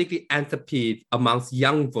was particularly antipode amongst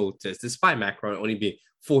young voters, despite Macron only being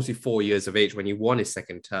 44 years of age when he won his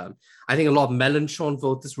second term. I think a lot of Mélenchon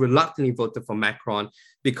voters reluctantly voted for Macron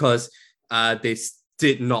because they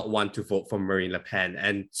did not want to vote for Marine Le Pen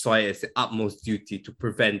and saw it as the utmost duty to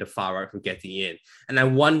prevent the far right from getting in. And I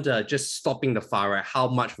wonder, just stopping the far right, how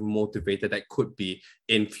much motivated that could be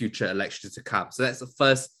in future elections to come. So that's the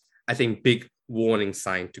first, I think, big warning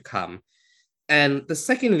sign to come. And the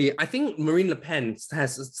secondly, I think Marine Le Pen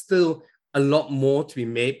has still a lot more to be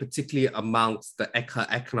made, particularly amongst the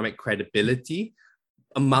economic credibility,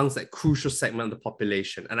 amongst that crucial segment of the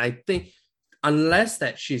population. And I think unless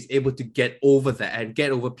that she's able to get over that and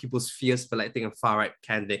get over people's fears for electing a far-right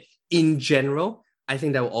candidate in general, I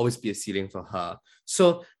think there will always be a ceiling for her.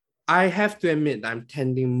 So I have to admit that I'm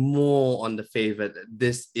tending more on the favor that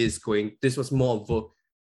this was more of a vote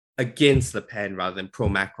against Le Pen rather than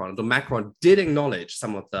pro-Macron. Although Macron did acknowledge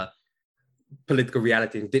some of the political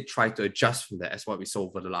reality and did try to adjust from that, as what we saw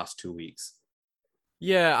over the last 2 weeks.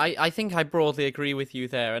 Yeah, I think I broadly agree with you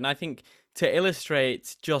there. And I think to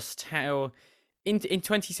illustrate just how in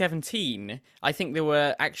 2017, I think there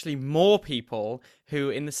were actually more people who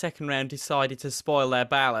in the second round decided to spoil their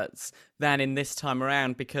ballots than in this time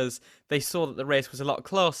around because they saw that the race was a lot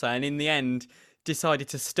closer and in the end decided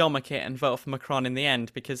to stomach it and vote for Macron in the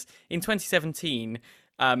end, because in 2017,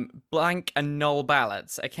 blank and null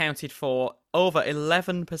ballots accounted for over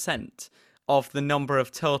 11% of the number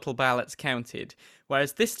of total ballots counted,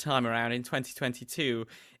 whereas this time around in 2022,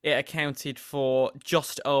 it accounted for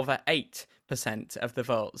just over 8% of the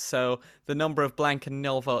votes. So the number of blank and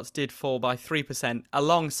null votes did fall by 3%,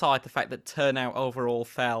 alongside the fact that turnout overall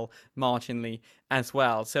fell marginally as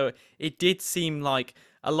well. So it did seem like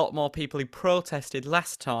a lot more people who protested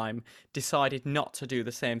last time decided not to do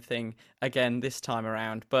the same thing again this time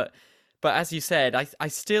around. But as you said, I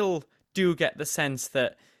still do get the sense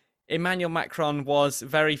that Emmanuel Macron was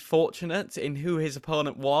very fortunate in who his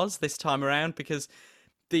opponent was this time around, because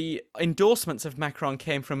the endorsements of Macron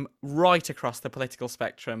came from right across the political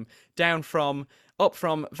spectrum, up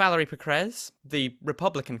from Valérie Pécresse, the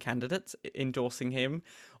Republican candidate, endorsing him,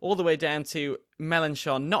 all the way down to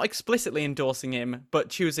Mélenchon, not explicitly endorsing him, but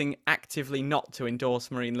choosing actively not to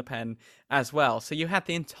endorse Marine Le Pen as well. So you had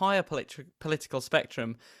the entire political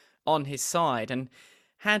spectrum on his side. And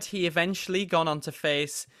had he eventually gone on to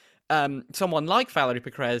face someone like Valérie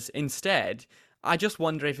Pécresse instead, I just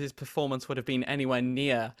wonder if his performance would have been anywhere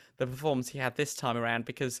near the performance he had this time around,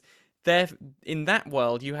 because there, in that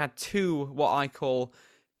world, you had two what I call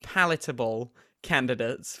palatable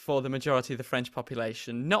candidates for the majority of the French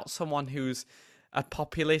population. Not someone who's a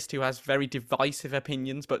populist who has very divisive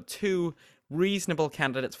opinions, but two reasonable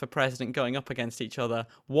candidates for president going up against each other.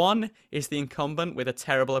 One is the incumbent with a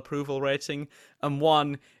terrible approval rating, and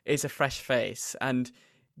one is a fresh face. And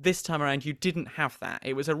this time around, you didn't have that.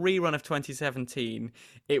 It was a rerun of 2017.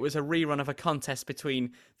 It was a rerun of a contest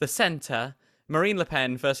between the centre, Marine Le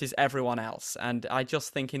Pen, versus everyone else. And I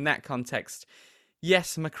just think in that context,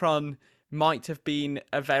 yes, Macron might have been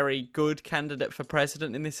a very good candidate for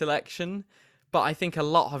president in this election, but I think a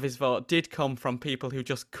lot of his vote did come from people who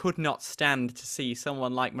just could not stand to see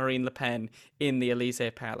someone like Marine Le Pen in the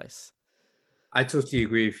Élysée Palace. I totally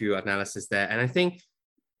agree with your analysis there. And I think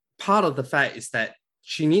part of the fact is that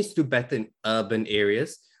she needs to do better in urban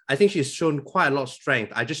areas. I think she's shown quite a lot of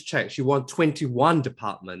strength. I just checked. She won 21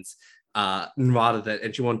 departments and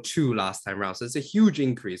she won 2 last time around. So it's a huge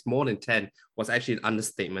increase. More than 10 was actually an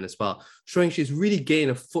understatement as well, showing she's really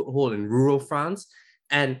gained a foothold in rural France.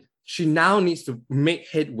 And she now needs to make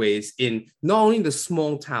headways in not only the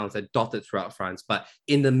small towns that dotted throughout France, but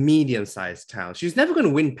in the medium-sized towns. She's never going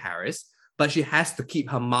to win Paris, but she has to keep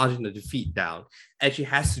her margin of defeat down, and she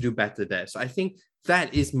has to do better there. So I think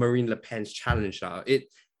that is Marine Le Pen's challenge now.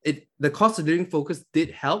 The cost of living focus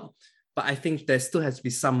did help, but I think there still has to be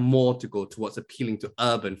some more to go towards appealing to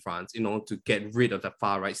urban France in order to get rid of the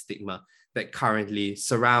far-right stigma that currently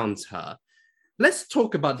surrounds her. Let's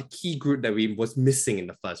talk about the key group that we was missing in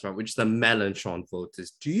the first round, which is the Mélenchon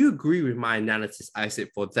voters. Do you agree with my analysis I said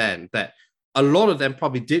for them that a lot of them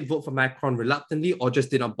probably did vote for Macron reluctantly or just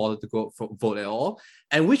did not bother to vote at all?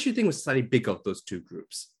 And which do you think was slightly bigger of those two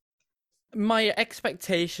groups? My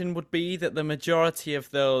expectation would be that the majority of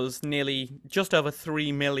those nearly just over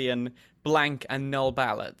 3 million blank and null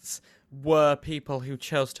ballots were people who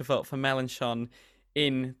chose to vote for Mélenchon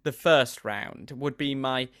in the first round, would be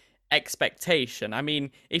my expectation. I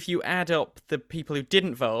mean, if you add up the people who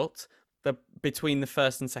didn't vote between the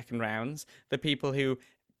first and second rounds, the people who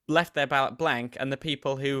left their ballot blank and the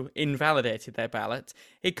people who invalidated their ballot,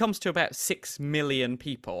 it comes to about 6 million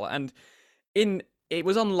people. And it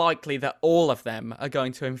was unlikely that all of them are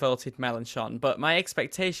going to have voted Mélenchon, but my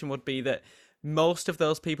expectation would be that most of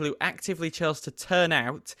those people who actively chose to turn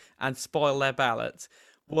out and spoil their ballot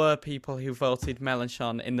were people who voted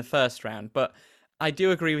Mélenchon in the first round. But I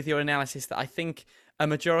do agree with your analysis that I think a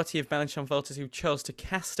majority of Mélenchon voters who chose to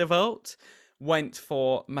cast a vote went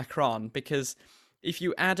for Macron, because if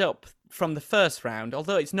you add up from the first round,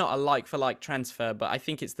 although it's not a like-for-like transfer, but I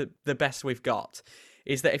think it's the best we've got,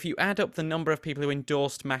 is that if you add up the number of people who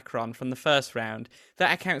endorsed Macron from the first round,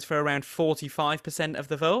 that accounts for around 45% of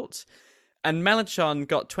the vote, and Mélenchon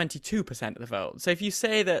got 22% of the vote. So if you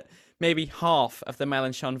say that maybe half of the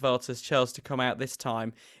Mélenchon voters chose to come out this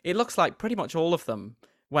time, it looks like pretty much all of them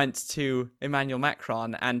went to Emmanuel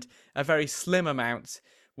Macron, and a very slim amount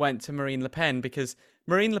went to Marine Le Pen, because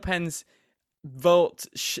Marine Le Pen's vote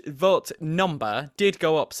number did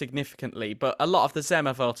go up significantly, but a lot of the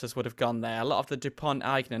Zemmour voters would have gone there. A lot of the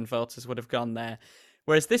Dupont-Aignan voters would have gone there.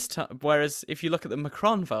 Whereas if you look at the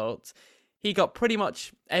Macron vote, he got pretty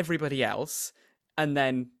much everybody else, and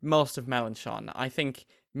then most of Mélenchon. I think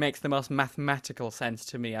makes the most mathematical sense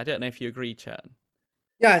to me. I don't know if you agree, Chern.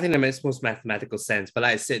 Yeah, I think that makes most mathematical sense. But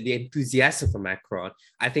like I said, the enthusiasm for Macron,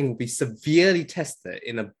 I think, will be severely tested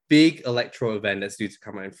in a big electoral event that's due to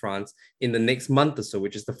come out in France in the next month or so,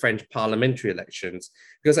 which is the French parliamentary elections.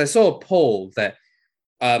 Because I saw a poll that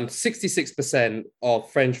 66%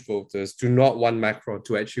 of French voters do not want Macron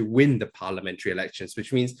to actually win the parliamentary elections,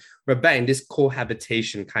 which means we're back in this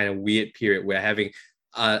cohabitation kind of weird period where having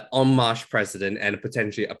an en marche president and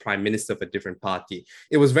potentially a prime minister of a different party.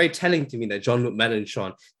 It was very telling to me that Jean-Luc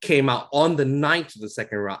Mélenchon came out on the night of the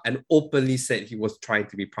second round and openly said he was trying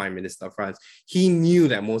to be prime minister of France. He knew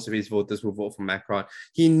that most of his voters will vote for Macron.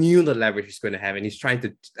 He knew the leverage he's going to have, and he's trying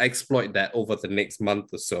to exploit that over the next month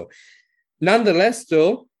or so. Nonetheless,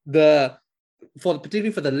 though,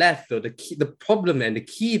 particularly for the left, though, the problem and the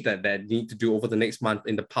key that they need to do over the next month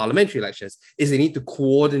in the parliamentary elections is they need to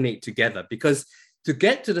coordinate together, because to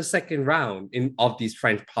get to the second round of these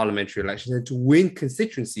French parliamentary elections and to win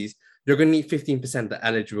constituencies, you're going to need 15% of the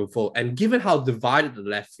eligible vote. And given how divided the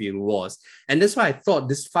left field was, and that's why I thought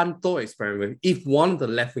this fun thought experiment, if one of the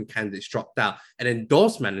left-wing candidates dropped out and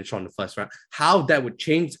endorsed Mélenchon in the first round, how that would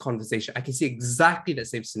change the conversation. I can see exactly the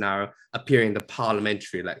same scenario appearing in the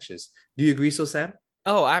parliamentary elections. Do you agree so, Sam?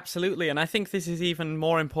 Oh, absolutely. And I think this is even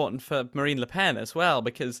more important for Marine Le Pen as well,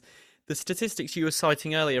 because the statistics you were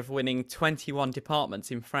citing earlier of winning 21 departments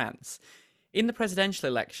in France. In the presidential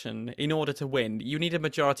election, in order to win, you need a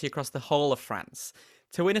majority across the whole of France.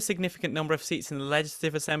 To win a significant number of seats in the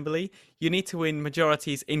Legislative Assembly, you need to win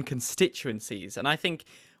majorities in constituencies. And I think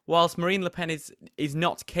whilst Marine Le Pen is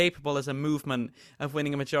not capable as a movement of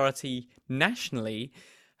winning a majority nationally,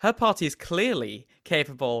 her party is clearly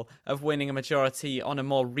capable of winning a majority on a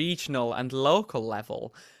more regional and local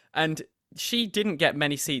level. And she didn't get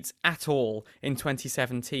many seats at all in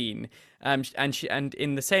 2017, and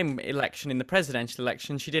in the same election, in the presidential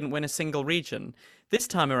election, she didn't win a single region. This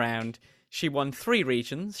time around, she won 3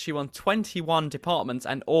 regions, she won 21 departments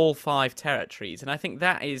and all 5 territories, and I think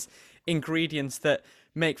that is ingredients that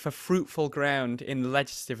make for fruitful ground in the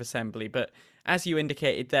Legislative Assembly. But as you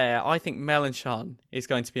indicated there, I think Mélenchon is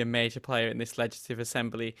going to be a major player in this Legislative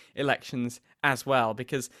Assembly elections as well,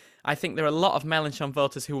 because I think there are a lot of Mélenchon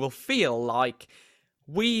voters who will feel like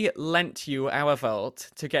we lent you our vote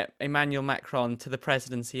to get Emmanuel Macron to the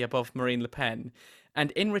presidency above Marine Le Pen.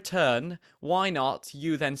 And in return, why not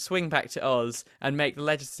you then swing back to us and make the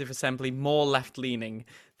Legislative Assembly more left-leaning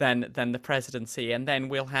than the presidency, and then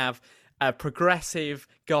we'll have a progressive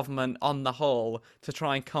government on the whole to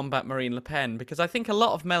try and combat Marine Le Pen. Because I think a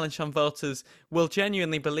lot of Mélenchon voters will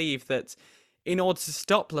genuinely believe that in order to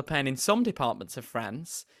stop Le Pen in some departments of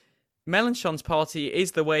France, Mélenchon's party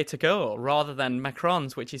is the way to go, rather than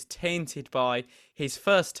Macron's, which is tainted by his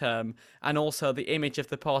first term, and also the image of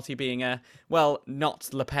the party being not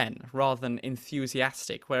Le Pen, rather than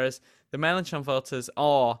enthusiastic, whereas the Mélenchon voters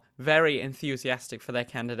are very enthusiastic for their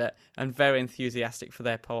candidate and very enthusiastic for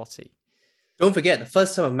their party. Don't forget, the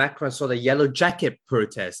first time Macron saw the yellow jacket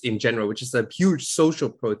protest in general, which is a huge social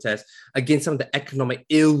protest against some of the economic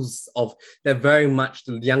ills of that very much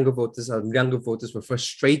the younger voters were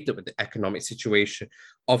frustrated with the economic situation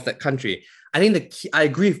of that country. I think I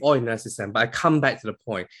agree with all analysis, but I come back to the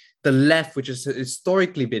point. The left, which has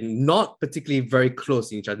historically been not particularly very close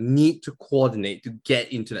to each other, need to coordinate to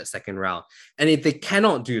get into that second round. And if they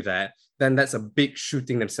cannot do that, then that's a big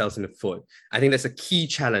shooting themselves in the foot. I think that's a key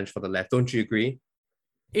challenge for the left. Don't you agree?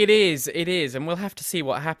 It is, and we'll have to see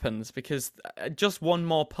what happens, because just one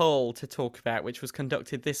more poll to talk about, which was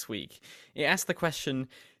conducted this week. It asked the question,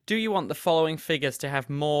 do you want the following figures to have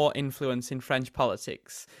more influence in French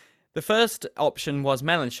politics? The first option was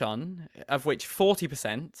Mélenchon, of which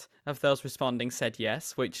 40% of those responding said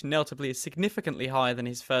yes, which notably is significantly higher than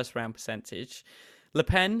his first round percentage. Le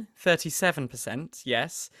Pen, 37%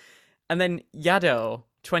 yes. And then Jadot,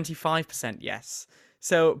 25% yes.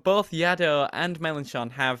 So both Jadot and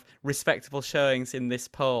Mélenchon have respectable showings in this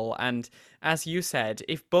poll. And as you said,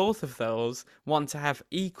 if both of those want to have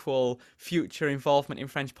equal future involvement in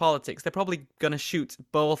French politics, they're probably going to shoot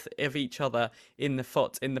both of each other in the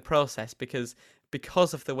foot in the process because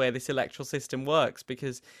of the way this electoral system works.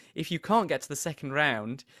 Because if you can't get to the second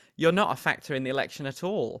round, you're not a factor in the election at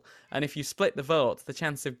all. And if you split the vote, the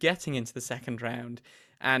chance of getting into the second round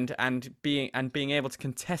and being able to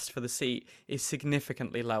contest for the seat is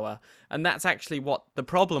significantly lower. And that's actually what the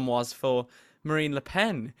problem was for Marine Le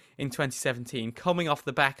Pen in 2017, coming off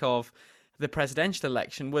the back of the presidential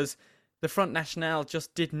election, was the Front National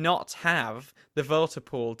just did not have the voter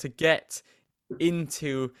pool to get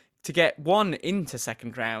into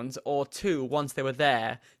second rounds, or two, once they were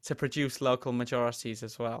there, to produce local majorities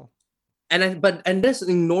as well. And that's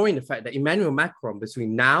ignoring the fact that Emmanuel Macron,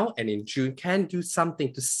 between now and in June, can do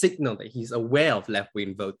something to signal that he's aware of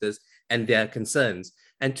left-wing voters and their concerns.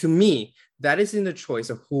 And to me, that is in the choice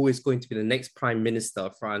of who is going to be the next prime minister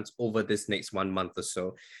of France over this next 1 month or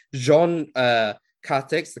so. Jean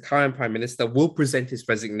Castex, the current prime minister, will present his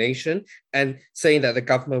resignation and saying that the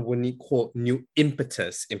government will need, quote, new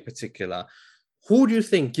impetus in particular. Who do you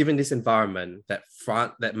think, given this environment,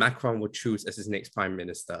 that Macron will choose as his next prime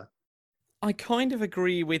minister? I kind of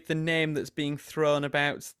agree with the name that's being thrown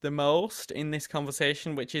about the most in this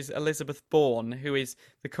conversation, which is Elizabeth Bourne, who is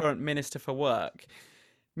the current Minister for Work.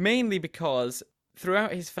 Mainly because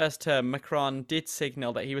throughout his first term, Macron did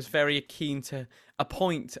signal that he was very keen to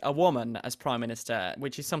appoint a woman as Prime Minister,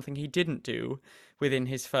 which is something he didn't do within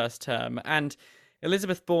his first term. And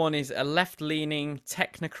Elizabeth Bourne is a left-leaning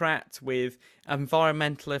technocrat with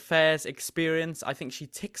environmental affairs experience. I think she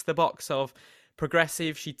ticks the box of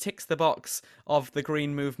progressive. She ticks the box of the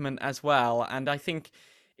Green movement as well. And I think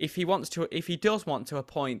if he does want to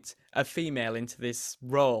appoint a female into this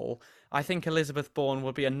role, I think Elizabeth Bourne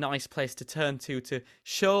would be a nice place to turn to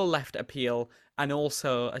show left appeal and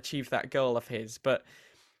also achieve that goal of his. But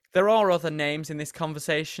there are other names in this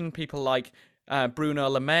conversation, people like Bruno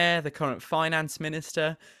Le Maire, the current finance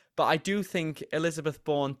minister. But I do think Elizabeth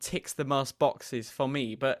Bourne ticks the most boxes for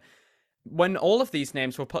me. But when all of these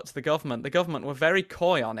names were put to the government were very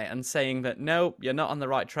coy on it and saying that, no, you're not on the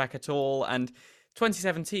right track at all. And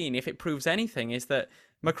 2017, if it proves anything, is that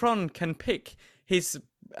Macron can pick his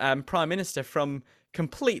prime minister from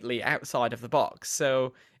completely outside of the box.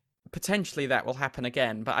 So potentially that will happen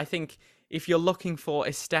again. But I think if you're looking for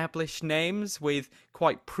established names with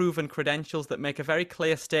quite proven credentials that make a very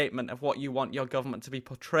clear statement of what you want your government to be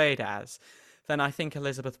portrayed as, then I think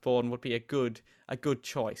Elizabeth Bourne would be a good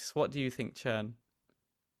choice. What do you think, Chern?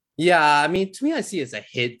 Yeah, I mean, to me, I see it as a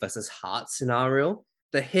head versus heart scenario.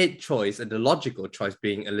 The head choice and the logical choice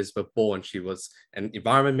being Elizabeth Bourne. She was an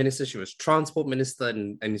environment minister, she was transport minister,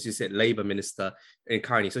 and as you said, labor minister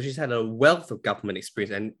currently. So she's had a wealth of government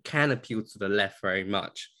experience and can appeal to the left very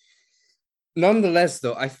much. Nonetheless,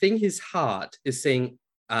 though, I think his heart is saying,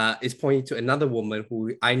 is pointing to another woman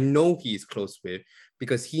who I know he's close with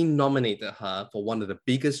because he nominated her for one of the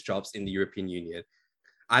biggest jobs in the European Union.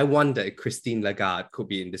 I wonder if Christine Lagarde could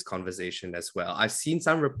be in this conversation as well. I've seen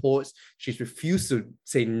some reports she's refused to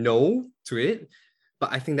say no to it,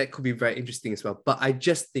 but I think that could be very interesting as well. But I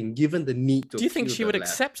just think, given the need to, do you think she would left,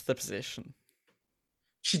 accept the position?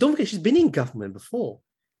 don't forget she's been in government before.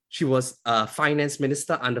 She was a finance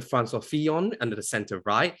minister under Francois Fillon under the centre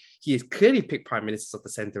right. He has clearly picked prime ministers of the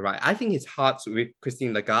centre right. I think his heart's with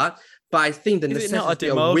Christine Lagarde, but I think the necessity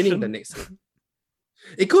of winning the next.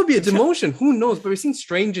 It could be a demotion. Who knows? But we've seen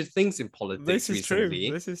stranger things in politics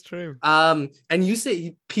recently. This is true. And you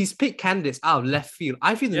say he's picked candidates out of left field.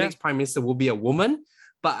 I feel the next prime minister will be a woman,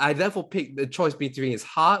 but I therefore pick the choice between his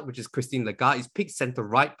heart, which is Christine Lagarde. He's picked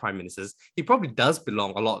centre-right prime ministers. He probably does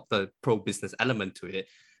belong a lot of the pro-business element to it.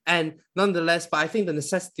 And nonetheless, but I think the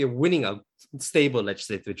necessity of winning a stable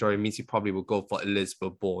legislative majority means he probably will go for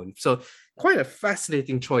Elizabeth Bourne. So quite a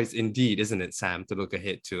fascinating choice indeed, isn't it, Sam, to look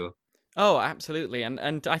ahead to? Oh, absolutely.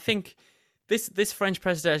 And I think this French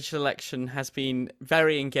presidential election has been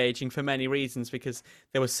very engaging for many reasons, because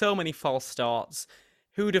there were so many false starts.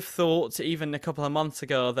 Who'd have thought even a couple of months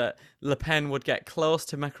ago that Le Pen would get close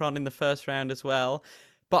to Macron in the first round as well?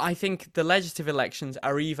 But I think the legislative elections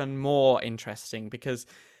are even more interesting because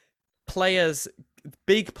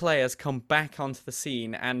big players come back onto the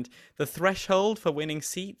scene, and the threshold for winning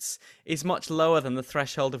seats is much lower than the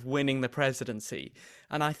threshold of winning the presidency.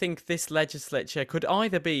 And I think this legislature could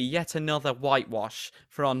either be yet another whitewash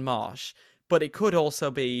for En Marche, but it could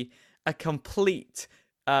also be a complete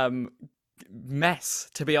mess,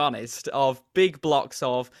 to be honest, of big blocks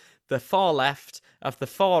of the far left, of the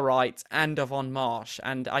far right, and of En Marche.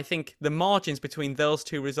 And I think the margins between those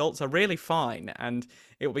two results are really fine, and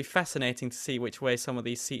it will be fascinating to see which way some of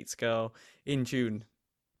these seats go in June.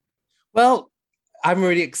 Well, I'm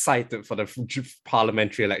really excited for the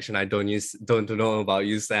parliamentary election. I don't know about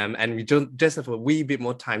you, Sam, and we just have a wee bit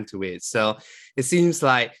more time to wait. So it seems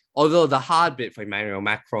like, although the hard bit for Emmanuel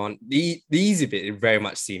Macron, the easy bit, it very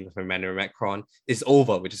much seems for Emmanuel Macron, is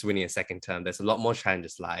over, which is winning a second term. There's a lot more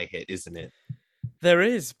challenges lie ahead, isn't it? There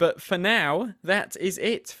is, but for now, that is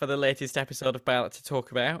it for the latest episode of Ballot to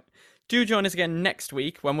Talk About. Do join us again next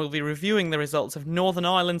week when we'll be reviewing the results of Northern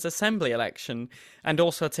Ireland's Assembly election and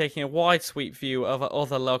also taking a wide sweep view of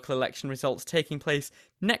other local election results taking place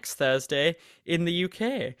next Thursday in the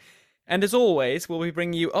UK. And as always, we'll be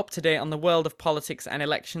bringing you up to date on the world of politics and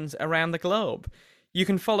elections around the globe. You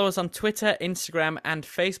can follow us on Twitter, Instagram and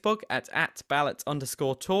Facebook at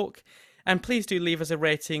 @ballot_talk. And please do leave us a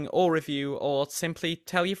rating or review or simply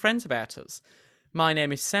tell your friends about us. My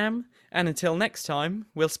name is Sam, and until next time,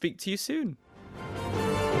 we'll speak to you soon.